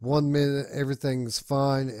 1 minute everything's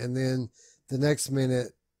fine, and then the next minute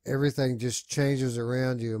everything just changes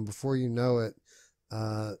around you, and before you know it,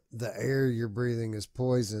 the air you're breathing is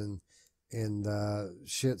poison, and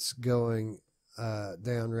shit's going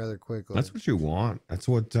down rather quickly. That's what you want. That's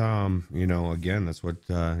what again, that's what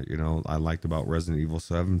I liked about Resident Evil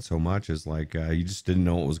 7 so much, is like you just didn't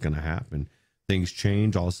know what was going to happen. Things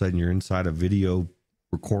change, all of a sudden you're inside a video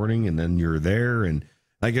recording, and then you're there, and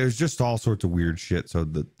like it was just all sorts of weird shit. So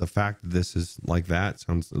the fact that this is like that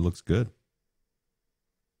it looks good.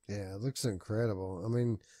 Yeah, it looks incredible. I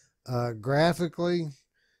mean, graphically,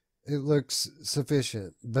 it looks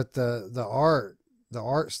sufficient, but the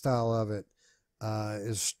art style of it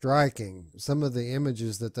is striking. Some of the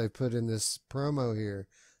images that they put in this promo here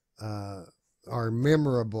are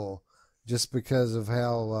memorable. just because of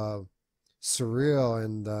how surreal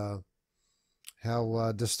and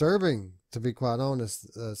how disturbing, to be quite honest,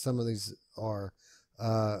 some of these are.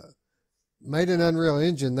 Made an Unreal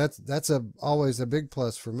Engine. That's always a big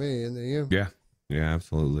plus for me. And you? Yeah, yeah,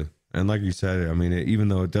 absolutely. And like you said, I mean, even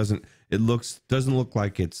though doesn't look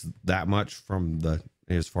like it's that much from the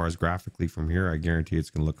as far as graphically from here. I guarantee it's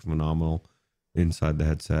going to look phenomenal inside the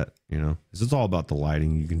headset. You know, it's all about the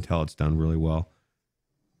lighting. You can tell it's done really well.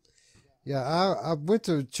 Yeah, I went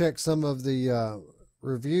to check some of the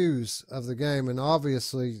reviews of the game, and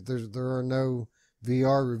obviously there are no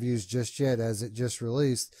VR reviews just yet, as it just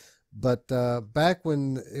released. But back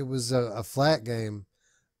when it was a flat game,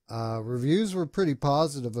 reviews were pretty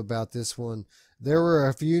positive about this one. There were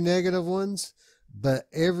a few negative ones, but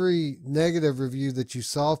every negative review that you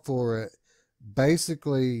saw for it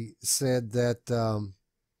basically said that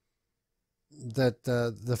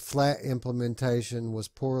the flat implementation was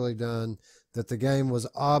poorly done, that the game was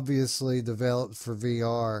obviously developed for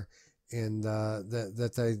VR, and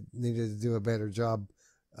that they needed to do a better job,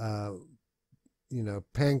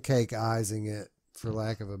 pancake-izing it, for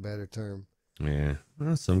lack of a better term. Yeah,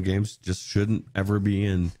 well, some games just shouldn't ever be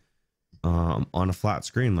in on a flat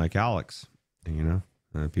screen like Alex. You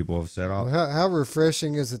know, people have said, "Oh, how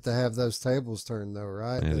refreshing is it to have those tables turned, though?"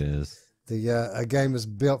 Right? It is. A game is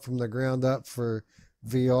built from the ground up for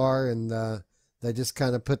VR, and they just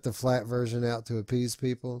kind of put the flat version out to appease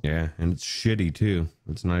people. Yeah, and it's shitty too.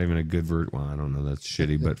 It's not even a good version. Well, I don't know. That's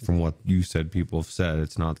shitty, but from what you said, people have said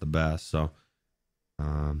it's not the best. So,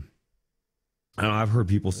 I know I've heard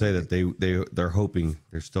people say that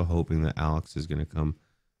they're still hoping that Alex is going to come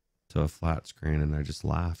to a flat screen, and I just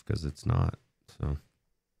laugh because it's not. So.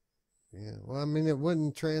 Yeah, well, I mean, it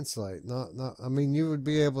wouldn't translate. Not. I mean, you would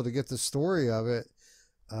be able to get the story of it,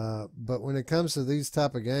 but when it comes to these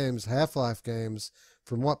type of games, Half-Life games,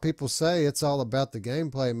 from what people say, it's all about the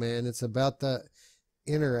gameplay, man. It's about that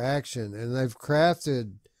interaction, and they've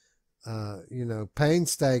crafted,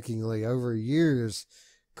 painstakingly over years,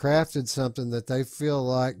 crafted something that they feel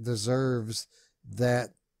like deserves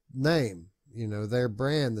that name. You know, their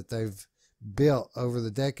brand that they've built over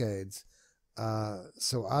the decades.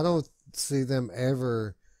 So I don't see them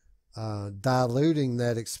ever diluting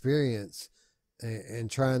that experience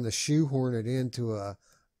and trying to shoehorn it into a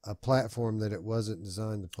platform that it wasn't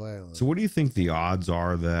designed to play on. So what do you think the odds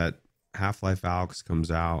are that Half-Life Alyx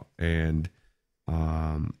comes out and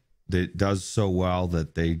that does so well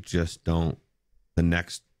that they just don't, the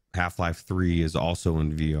next Half-Life 3 is also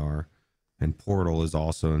in VR and Portal is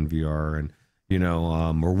also in VR, and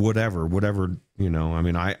or whatever, I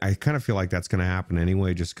mean, I kind of feel like that's going to happen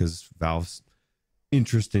anyway, just because Valve's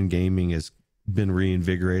interest in gaming has been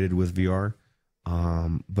reinvigorated with VR.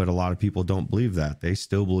 But a lot of people don't believe that. They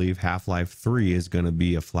still believe Half-Life 3 is going to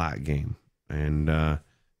be a flat game. And so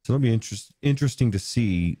it'll be interesting to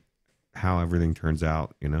see how everything turns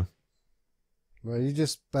out, Well, you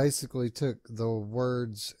just basically took the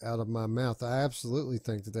words out of my mouth. I absolutely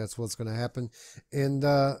think that that's what's going to happen. And,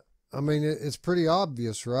 I mean, it's pretty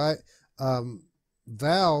obvious, right?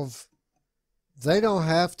 Valve, they don't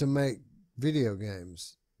have to make video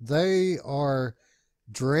games. They are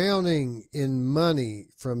drowning in money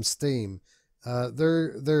from Steam.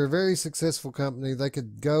 They're a very successful company. They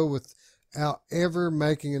could go without ever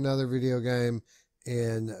making another video game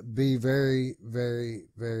and be very, very,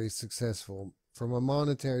 very successful from a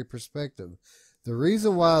monetary perspective. The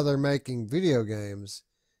reason why they're making video games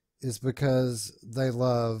is because they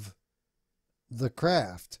love the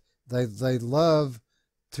craft. They love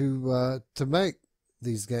to make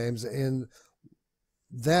these games, and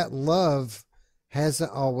that love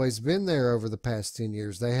hasn't always been there over the past 10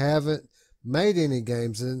 years. They haven't made any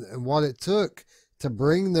games, and what it took to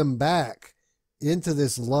bring them back into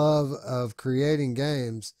this love of creating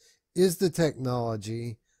games is the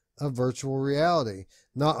technology of virtual reality.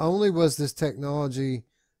 Not only was this technology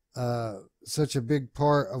such a big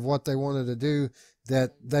part of what they wanted to do,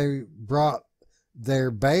 that they brought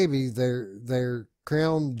their baby, their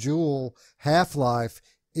crown jewel, Half-Life,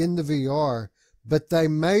 into VR, but they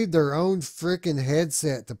made their own freaking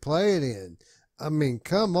headset to play it in. I mean,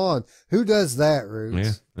 come on. Who does that, Roots?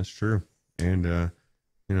 Yeah, that's true. And,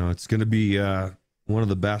 it's going to be one of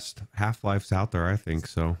the best Half-Lives out there, I think.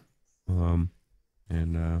 So, only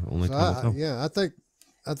time will tell. Yeah, I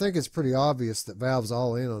think it's pretty obvious that Valve's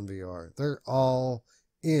all in on VR. They're all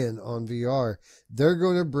in on VR. They're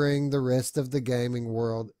going to bring the rest of the gaming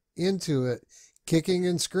world into it, kicking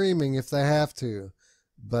and screaming if they have to.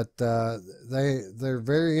 But they're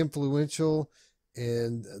very influential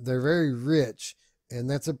and they're very rich, and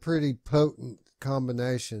that's a pretty potent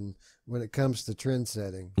combination when it comes to trend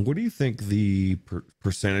setting. What do you think the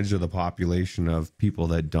percentage of the population of people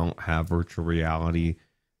that don't have virtual reality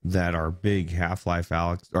that are big Half-Life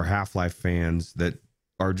Alex or Half-Life fans that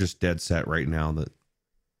are just dead set right now that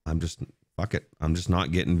fuck it, I'm just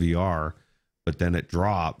not getting VR, but then it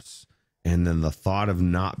drops and then the thought of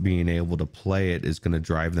not being able to play it is going to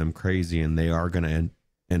drive them crazy and they are going to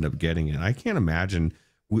end up getting it. I can't imagine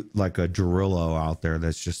like a Gerillo out there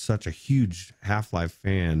that's just such a huge Half-Life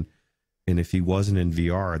fan, and if he wasn't in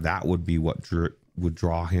VR, that would be what would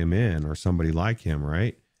draw him in, or somebody like him,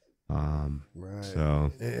 right? Right.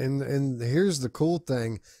 So, and here's the cool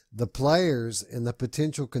thing: the players and the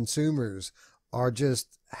potential consumers are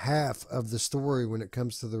just half of the story when it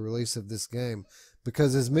comes to the release of this game,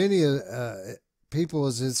 because as many people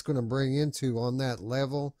as it's going to bring into on that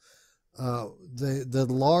level, the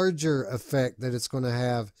larger effect that it's going to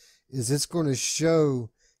have is it's going to show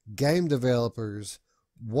game developers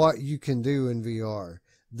what you can do in VR,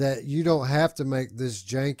 that you don't have to make this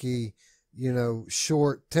janky,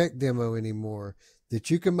 short tech demo anymore, that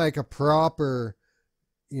you can make a proper,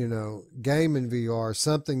 game in VR,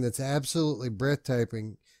 something that's absolutely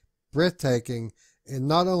breathtaking. And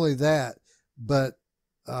not only that, but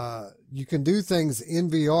you can do things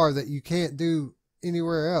in VR that you can't do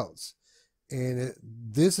anywhere else. And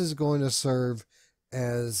this is going to serve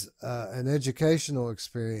as an educational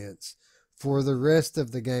experience for the rest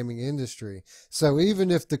of the gaming industry. So even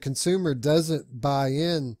if the consumer doesn't buy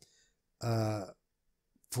in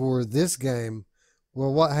for this game,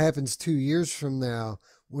 well, what happens 2 years from now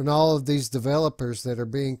when all of these developers that are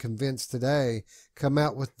being convinced today come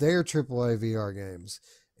out with their AAA VR games?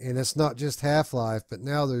 And it's not just Half-Life, but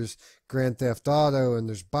now there's Grand Theft Auto and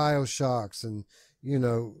there's BioShocks and,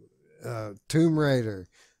 Tomb Raider.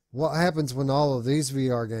 What happens when all of these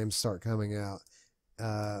VR games start coming out?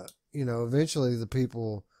 Eventually the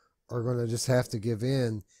people are going to just have to give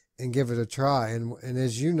in and give it a try. And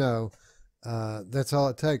as you know, that's all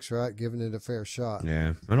it takes, right? Giving it a fair shot.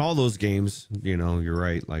 yeah. And all those games, you're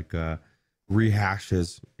right. Like,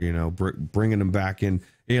 rehashes, bringing them back in,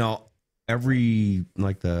 every,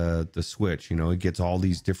 like the Switch, it gets all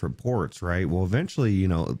these different ports, right? Well, eventually,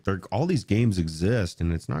 all these games exist,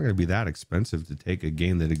 and it's not going to be that expensive to take a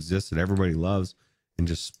game that exists that everybody loves and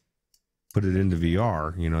just put it into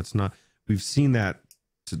VR. It's not, we've seen that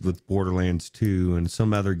with Borderlands 2 and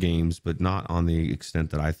some other games, but not on the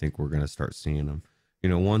extent that I think we're going to start seeing them.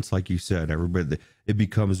 Once, like you said, everybody, it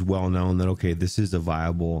becomes well known that, okay, this is a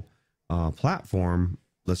viable platform.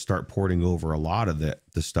 Let's start porting over a lot of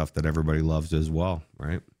the stuff that everybody loves as well,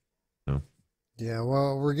 right? So. Yeah,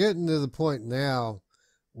 well, we're getting to the point now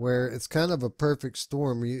where it's kind of a perfect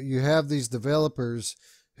storm. You have these developers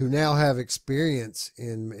who now have experience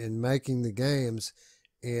in making the games,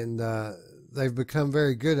 and they've become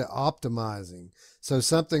very good at optimizing. So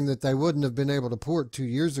something that they wouldn't have been able to port 2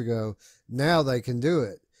 years ago, now they can do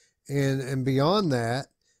it. And beyond that,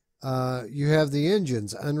 you have the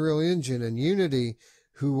engines, Unreal Engine and Unity,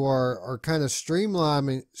 who are kind of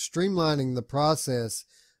streamlining the process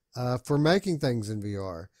for making things in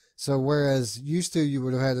VR. So whereas used to you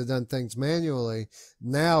would have had to done things manually,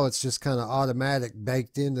 now it's just kind of automatic,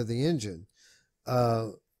 baked into the engine.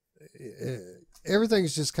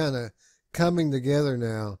 Everything's just kind of coming together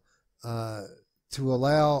now to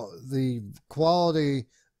allow the quality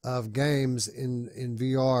of games in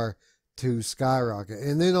VR to skyrocket.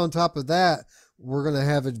 And then on top of that, we're going to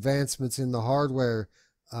have advancements in the hardware,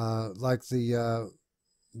 like the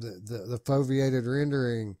foveated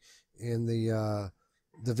rendering and the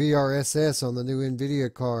VRSS on the new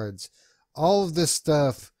NVIDIA cards. All of this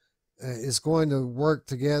stuff is going to work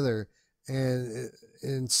together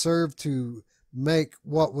and serve to make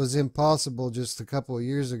what was impossible just a couple of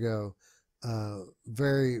years ago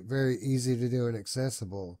very, very easy to do and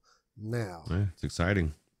accessible now. Yeah, it's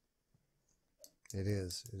exciting. It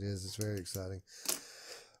is. It's very exciting.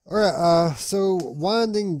 All right, so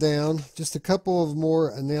winding down, just a couple of more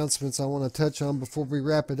announcements I want to touch on before we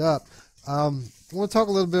wrap it up. I want to talk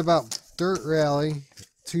a little bit about Dirt Rally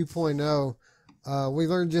 2.0. We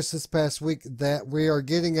learned just this past week that we are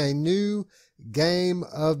getting a new Game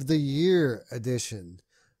of the Year edition.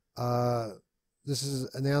 This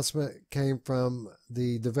announcement came from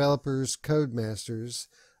the developers Codemasters.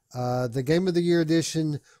 The Game of the Year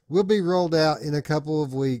edition will be rolled out in a couple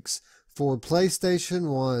of weeks for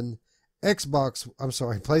PlayStation 1,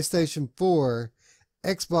 PlayStation 4,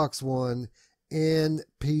 Xbox One, and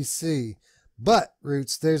PC. But,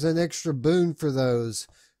 Roots, there's an extra boon for those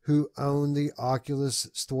who own the Oculus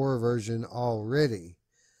Store version already.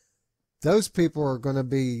 Those people are going to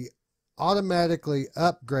be automatically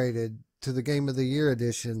upgraded to the Game of the Year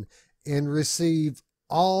edition, and receive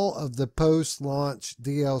all of the post-launch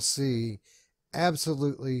DLC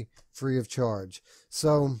absolutely free of charge.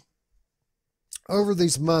 So over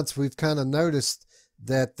these months, we've kind of noticed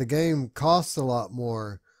that the game costs a lot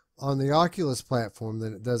more on the Oculus platform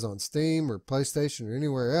than it does on Steam or PlayStation or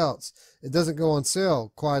anywhere else. It doesn't go on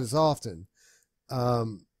sale quite as often.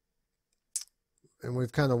 And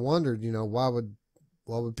we've kind of wondered, why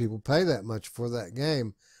would people pay that much for that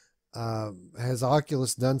game? Has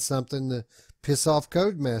Oculus done something to piss off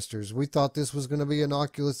Codemasters? We thought this was going to be an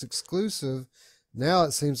Oculus exclusive. Now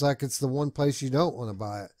it seems like it's the one place you don't want to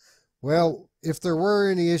buy it. Well, if there were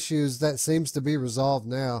any issues, that seems to be resolved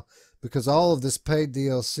now, because all of this paid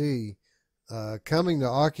DLC coming to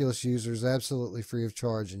Oculus users absolutely free of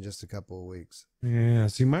charge in just a couple of weeks. Yeah,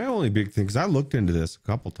 see, my only big thing, because I looked into this a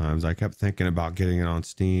couple times. I kept thinking about getting it on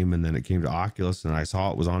Steam, and then it came to Oculus, and I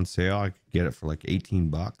saw it was on sale. I could get it for like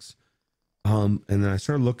 $18. And then I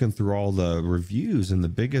started looking through all the reviews, and the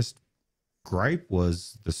biggest gripe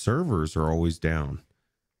was the servers are always down.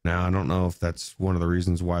 Now, I don't know if that's one of the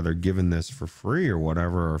reasons why they're giving this for free or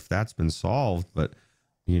whatever, or if that's been solved, but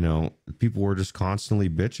people were just constantly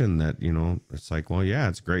bitching that, it's like, well, yeah,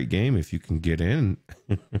 it's a great game if you can get in,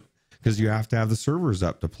 because you have to have the servers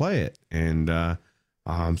up to play it. And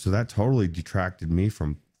so that totally detracted me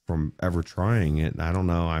from ever trying it. I don't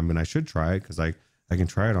know. I mean, I should try it because I can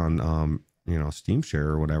try it on Steam Share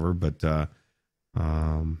or whatever, but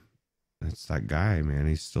it's that guy, man.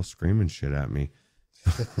 He's still screaming shit at me.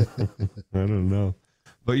 I don't know.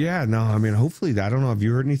 But yeah, no, I mean, hopefully, I don't know. Have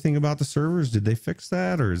you heard anything about the servers? Did they fix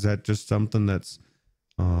that, or is that just something that's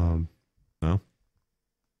no? No,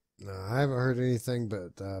 I haven't heard anything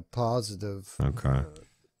but positive. Okay.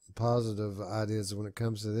 Positive ideas when it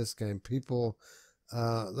comes to this game. People,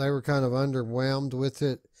 they were kind of underwhelmed with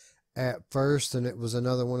it at first, and it was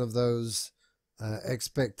another one of those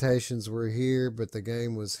expectations were here, but the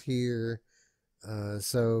game was here.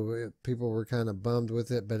 So people were kind of bummed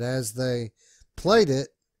with it, but as they played it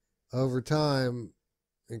over time,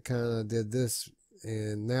 it kind of did this,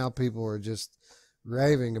 and now people are just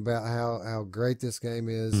raving about how great this game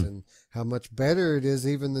is and how much better it is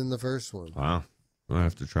even than the first one. Wow. I'll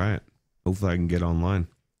have to try it. Hopefully I can get online.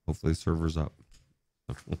 Hopefully the server's up.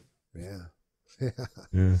 Yeah.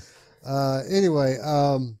 Yeah. Anyway,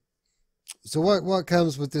 so what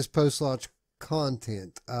comes with this post-launch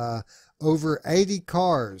content? Over 80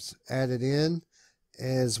 cars added in,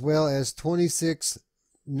 as well as 26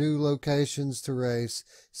 new locations to race,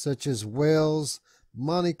 such as Wales,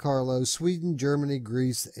 Monte Carlo, Sweden, Germany,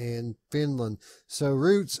 Greece, and Finland. So,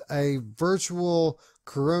 Roots, a virtual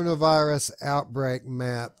coronavirus outbreak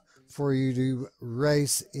map for you to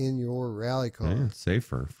race in your rally car. Yeah,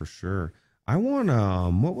 safer for sure. I want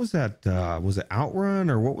what was that? Was it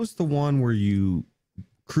Outrun, or what was the one where you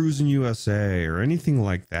Cruising USA or anything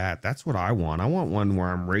like that? That's what I want. I want one where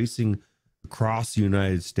I'm racing across the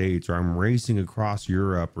United States, or I'm racing across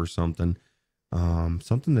Europe or something.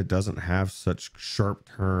 Something that doesn't have such sharp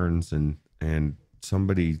turns and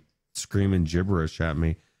somebody screaming gibberish at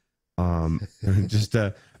me.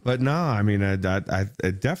 But no, I mean, it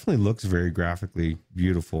definitely looks very graphically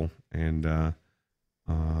beautiful, and I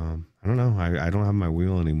don't know. I don't have my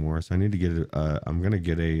wheel anymore, so I need to get I'm gonna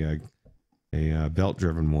get a belt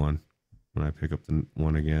driven one when I pick up the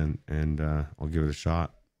one again, and I'll give it a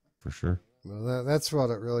shot for sure. Well, that's what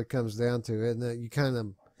it really comes down to, isn't it? You kind of,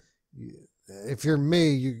 if you're me,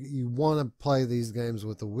 you want to play these games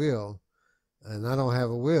with a wheel, and I don't have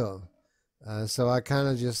a wheel, so I kind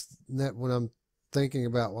of just, when I'm thinking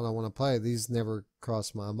about what I want to play, these never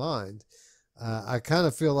cross my mind. I kind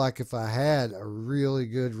of feel like if I had a really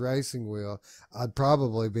good racing wheel, I'd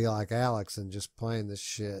probably be like Alex and just playing this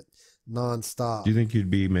shit nonstop. Do you think you'd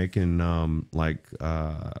be making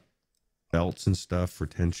belts and stuff for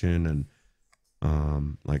tension and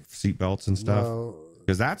like seat belts and stuff?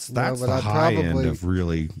 Because that's the high end of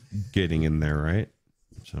really getting in there, right?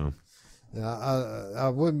 So I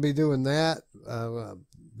wouldn't be doing that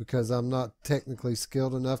because I'm not technically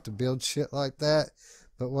skilled enough to build shit like that.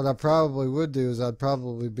 But what I probably would do is I'd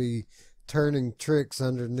probably be turning tricks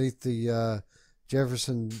underneath the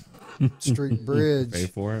Jefferson Street Bridge. Pay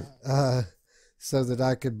for it. So that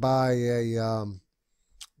I could buy a,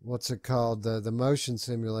 what's it called? The motion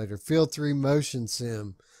simulator, Field 3 Motion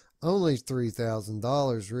Sim. Only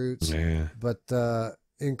 $3,000, Roots. Yeah. But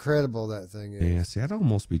incredible that thing is. Yeah, see, I'd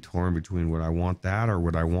almost be torn between would I want that or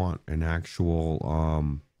would I want an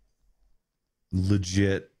actual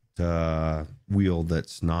legit wheel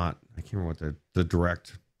that's not, I can't remember what the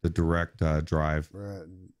direct drive, right?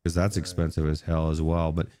 because that's expensive as hell as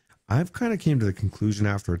well. But I've kind of came to the conclusion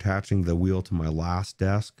after attaching the wheel to my last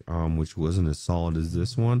desk, which wasn't as solid as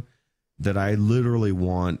this one, that I literally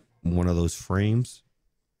want one of those frames,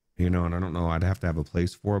 and I don't know, I'd have to have a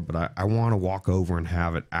place for it, but I want to walk over and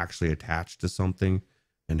have it actually attached to something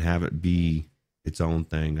and have it be its own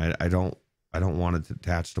thing. I don't want it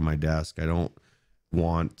attached to my desk. I don't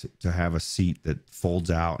want to have a seat that folds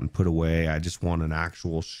out and put away. I just want an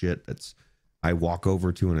actual shit I walk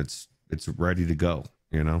over to and it's ready to go,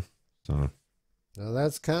 So now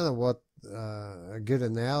that's kind of what a good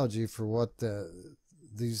analogy for what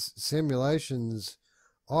these simulations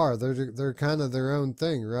are. They're kind of their own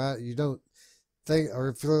thing, right? You don't think, or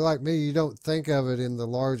if you're like me, you don't think of it in the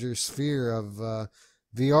larger sphere of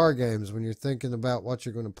VR games when you're thinking about what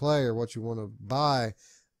you're going to play or what you want to buy.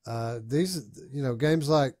 These, games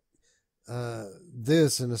like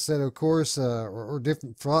this and Assetto Corsa or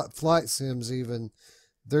different flight sims even,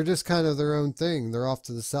 they're just kind of their own thing. They're off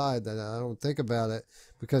to the side that I don't think about it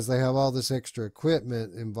because they have all this extra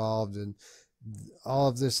equipment involved and all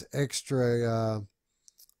of this extra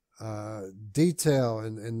detail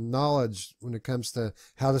and knowledge when it comes to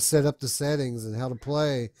how to set up the settings and how to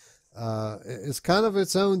play. It's kind of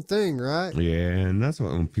its own thing, right? Yeah, and that's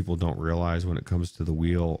what when people don't realize when it comes to the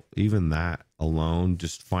wheel, even that alone,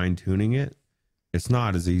 just fine tuning it, it's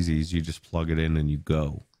not as easy as you just plug it in and you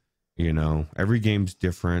go. Every game's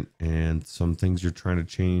different and some things you're trying to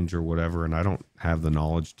change or whatever, and I don't have the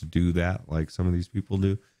knowledge to do that like some of these people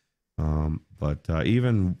do. But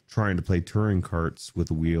even trying to play touring carts with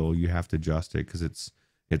a wheel, you have to adjust it because it's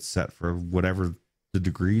set for whatever the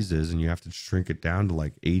degrees is, and you have to shrink it down to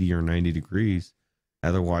like 80 or 90 degrees.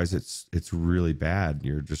 Otherwise, it's really bad.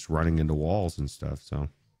 You're just running into walls and stuff. So,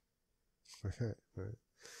 right.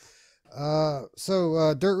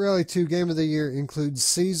 Dirt Rally 2 Game of the Year includes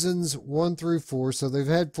seasons 1 through 4. So they've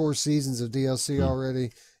had 4 seasons of DLC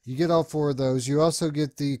already. You get all 4 of those. You also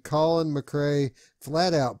get the Colin McRae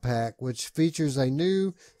Flat Out Pack, which features a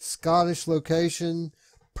new Scottish location,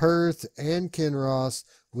 Perth and Kinross,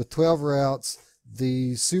 with 12 routes,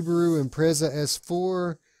 the Subaru Impreza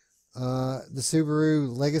S4, the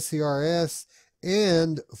Subaru Legacy RS,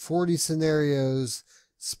 and 40 scenarios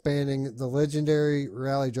spanning the legendary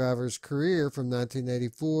rally driver's career from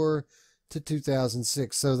 1984 to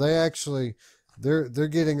 2006. So they actually, they're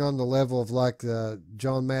getting on the level of like the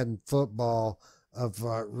John Madden football of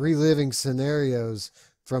reliving scenarios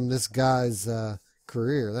from this guy's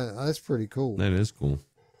career. That's pretty cool. That is cool.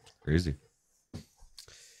 Crazy.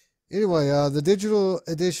 Anyway, the digital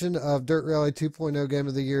edition of Dirt Rally 2.0 Game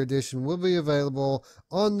of the Year edition will be available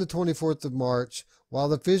on the 24th of March, while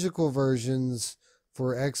the physical versions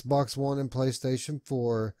for Xbox One and PlayStation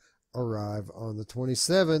 4 arrive on the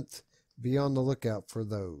 27th. Be on the lookout for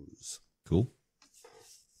those. Cool.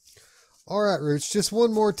 All right, Roots, just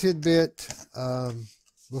one more tidbit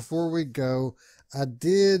before we go. I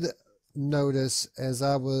did notice as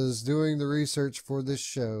I was doing the research for this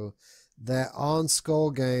show that On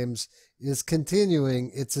Skull Games is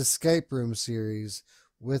continuing its escape room series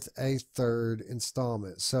with a 3rd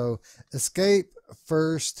installment. So Escape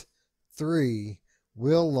First 3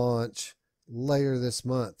 will launch later this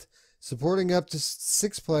month. Supporting up to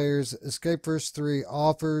 6 players, Escape First 3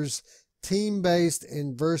 offers team-based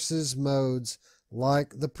and versus modes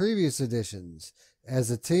like the previous editions.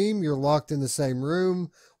 As a team, you're locked in the same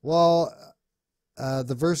room, while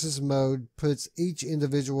the versus mode puts each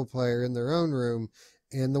individual player in their own room,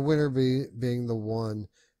 and the winner being the one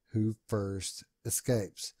who first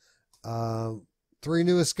escapes. 3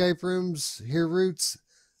 new escape rooms here, Roots.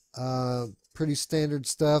 Pretty standard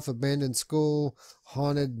stuff: abandoned school,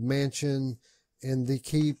 haunted mansion, and the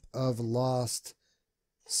Keep of Lost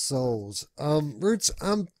Souls. Roots,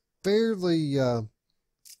 I'm fairly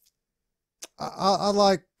I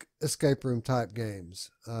like escape room type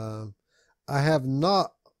games. I have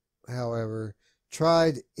not, however,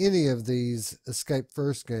 tried any of these Escape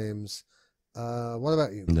First games. What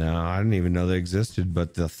about you? No, I didn't even know they existed,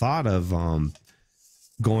 but the thought of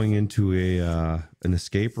going into an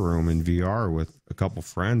escape room in VR with a couple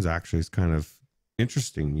friends actually is kind of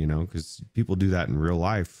interesting, because people do that in real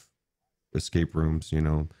life, escape rooms,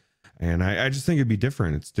 and I just think it'd be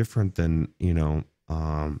different. It's different than,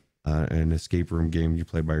 an escape room game you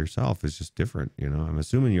play by yourself. It's just different, I'm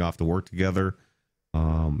assuming you have to work together.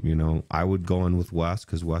 I would go in with Wes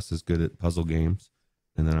because Wes is good at puzzle games,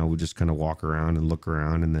 and then I would just kind of walk around and look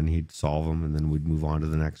around, and then he'd solve them, and then we'd move on to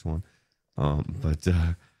the next one. But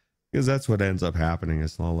because that's what ends up happening,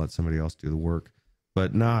 is I'll let somebody else do the work.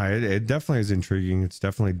 But no, it definitely is intriguing. It's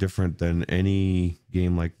definitely different than any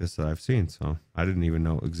game like this that I've seen. So I didn't even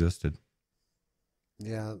know it existed.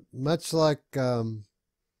 Yeah, much like the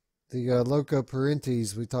the Loco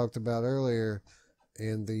Parentes we talked about earlier,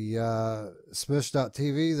 and the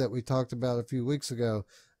Smush.tv that we talked about a few weeks ago.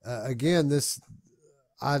 Again, this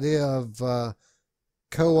idea of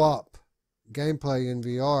co-op gameplay in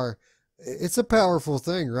VR, it's a powerful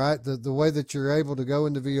thing, right? The way that you're able to go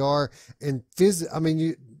into VR and I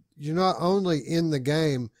mean, you're not only in the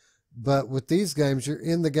game, but with these games, you're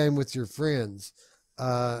in the game with your friends.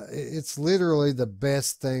 It's literally the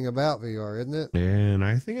best thing about VR, isn't it? And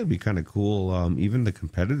I think it'd be kind of cool. Even the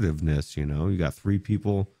competitiveness, you got 3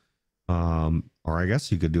 people, or I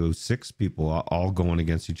guess you could do 6 people all going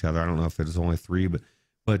against each other. I don't know if it's only 3,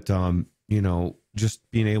 but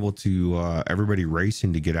just being able to everybody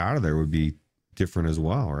racing to get out of there would be different as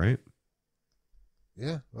well, right?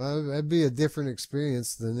 Yeah, well, that'd be a different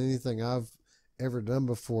experience than anything I've ever done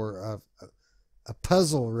before. A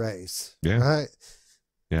puzzle race, yeah, right?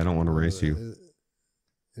 Yeah, I don't want to race you.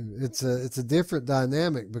 It's a different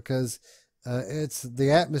dynamic because it's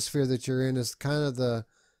the atmosphere that you're in is kind of the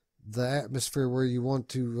atmosphere where you want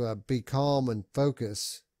to be calm and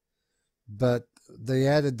focus, but the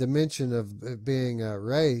added dimension of it being a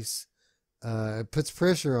race, it puts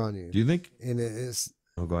pressure on you. Do you think? And it is.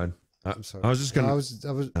 Oh, go ahead. I'm sorry. I was just gonna. I was.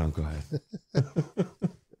 Oh, go ahead.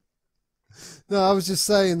 No, I was just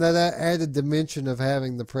saying that added dimension of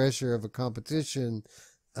having the pressure of a competition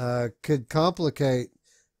could complicate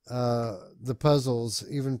the puzzles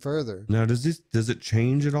even further. Now, does it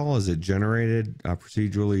change at all? Is it generated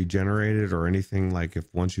procedurally generated, or anything like if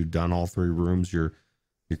once you've done all 3 rooms, you're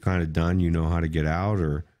kind of done? You know how to get out,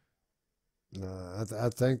 or? I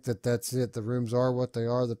think that's it. The rooms are what they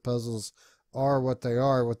are. The puzzles are what they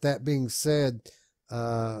are. With that being said,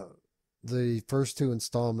 the first 2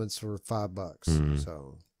 installments were $5.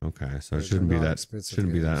 So okay, so it shouldn't be that expensive.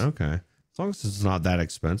 Shouldn't be that okay. As long as it's not that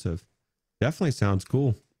expensive. Definitely sounds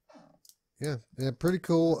cool. Yeah, pretty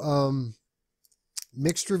cool.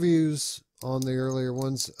 Mixed reviews on the earlier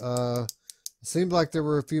ones. It seemed like there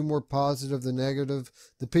were a few more positive than negative.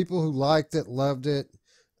 The people who liked it loved it.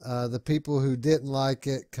 The people who didn't like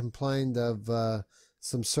it complained of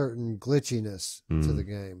some certain glitchiness to the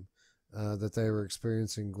game, that they were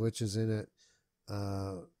experiencing glitches in it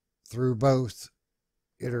through both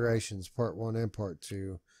iterations, part 1 and part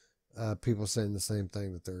 2. People saying the same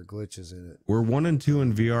thing, that there are glitches in it. Were 1 and 2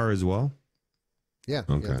 in VR as well? Yeah.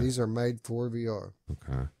 Okay. Yeah, these are made for VR.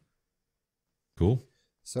 Okay. Cool.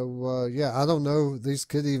 So I don't know. These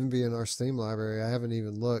could even be in our Steam library. I haven't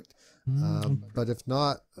even looked. But if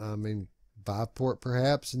not, I mean, Viveport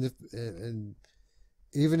perhaps, and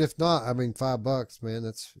even if not, I mean, $5, man.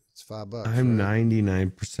 It's $5. I'm right?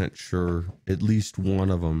 99% sure at least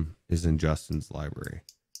one of them is in Justin's library.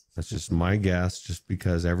 That's just my guess, just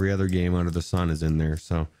because every other game under the sun is in there.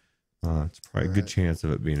 So it's probably a good chance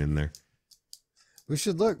of it being in there. We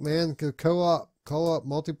should look, man. Co-op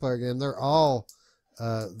multiplayer game. They're all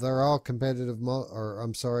competitive.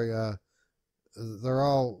 They're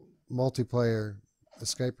all multiplayer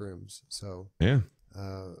escape rooms. So yeah.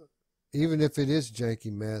 Even if it is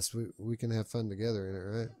janky mess, we can have fun together in it,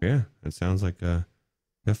 right? Yeah, it sounds like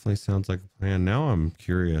definitely sounds like a plan. Now I'm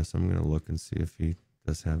curious. I'm gonna look and see if he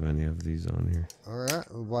does have any of these on here. All right.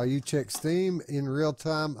 While you check Steam in real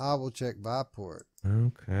time, I will check Viveport.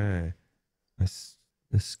 Okay.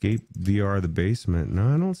 Escape VR the basement.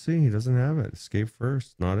 No, I don't see. He doesn't have it. Escape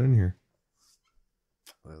first. Not in here.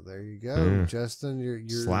 Well, there you go, Justin. You're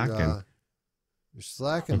slacking. You're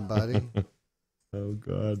slacking, buddy. Oh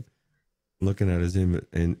God. Looking at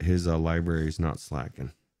his library is not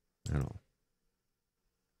slacking at all.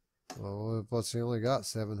 Well, plus he only got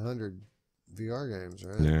 700 VR games,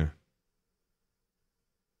 right? Yeah.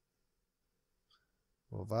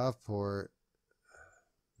 Well, Viveport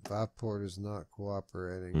is not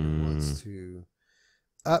cooperating. It wants to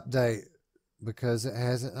update because it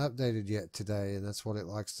hasn't updated yet today, and that's what it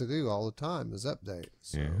likes to do all the time is update.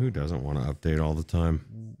 So yeah, who doesn't want to update all the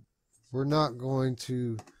time? We're not going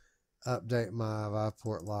to update my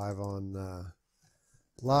Viveport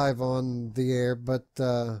live on the air, but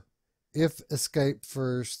if Escape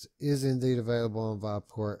First is indeed available on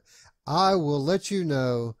Viveport, I will let you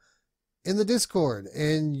know in the Discord,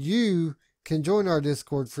 and you can join our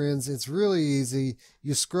Discord, friends. It's really easy.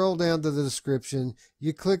 You scroll down to the description,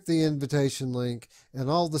 you click the invitation link, and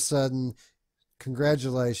all of a sudden,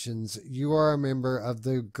 congratulations, you are a member of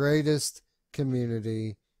the greatest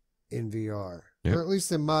community in VR. Yep. Or at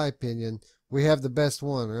least in my opinion, we have the best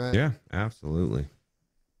one, right? Yeah, absolutely.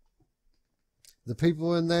 The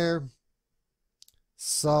people in there,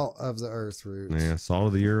 salt of the earth roots. Yeah, salt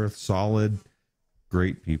of the earth, solid,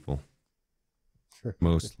 great people.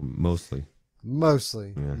 Mostly.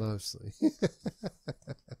 Mostly. Yeah. Mostly.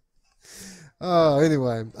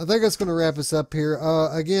 Anyway, I think that's going to wrap us up here.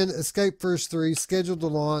 Again, Escape First 3 scheduled to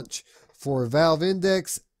launch for Valve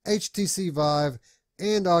Index, HTC Vive,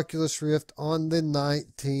 and Oculus Rift on the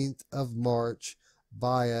 19th of March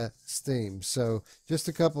via Steam. So just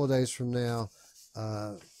a couple of days from now,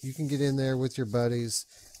 you can get in there with your buddies.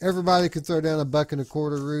 Everybody can throw down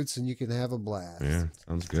 $1.25 roots and you can have a blast. Yeah,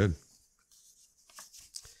 sounds good.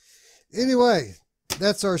 Anyway,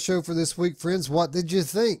 that's our show for this week, friends. What did you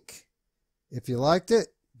think? If you liked it,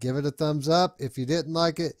 give it a thumbs up. If you didn't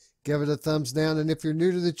like it, give it a thumbs down. And if you're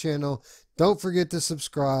new to the channel, don't forget to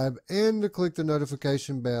subscribe and to click the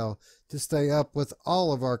notification bell to stay up with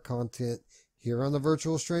all of our content here on the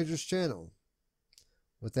Virtual Strangers channel.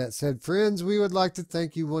 With that said, friends, we would like to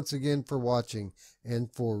thank you once again for watching.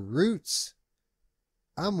 And for Roots,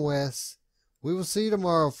 I'm Wes. We will see you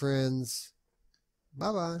tomorrow, friends.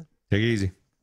 Bye-bye. Take it easy.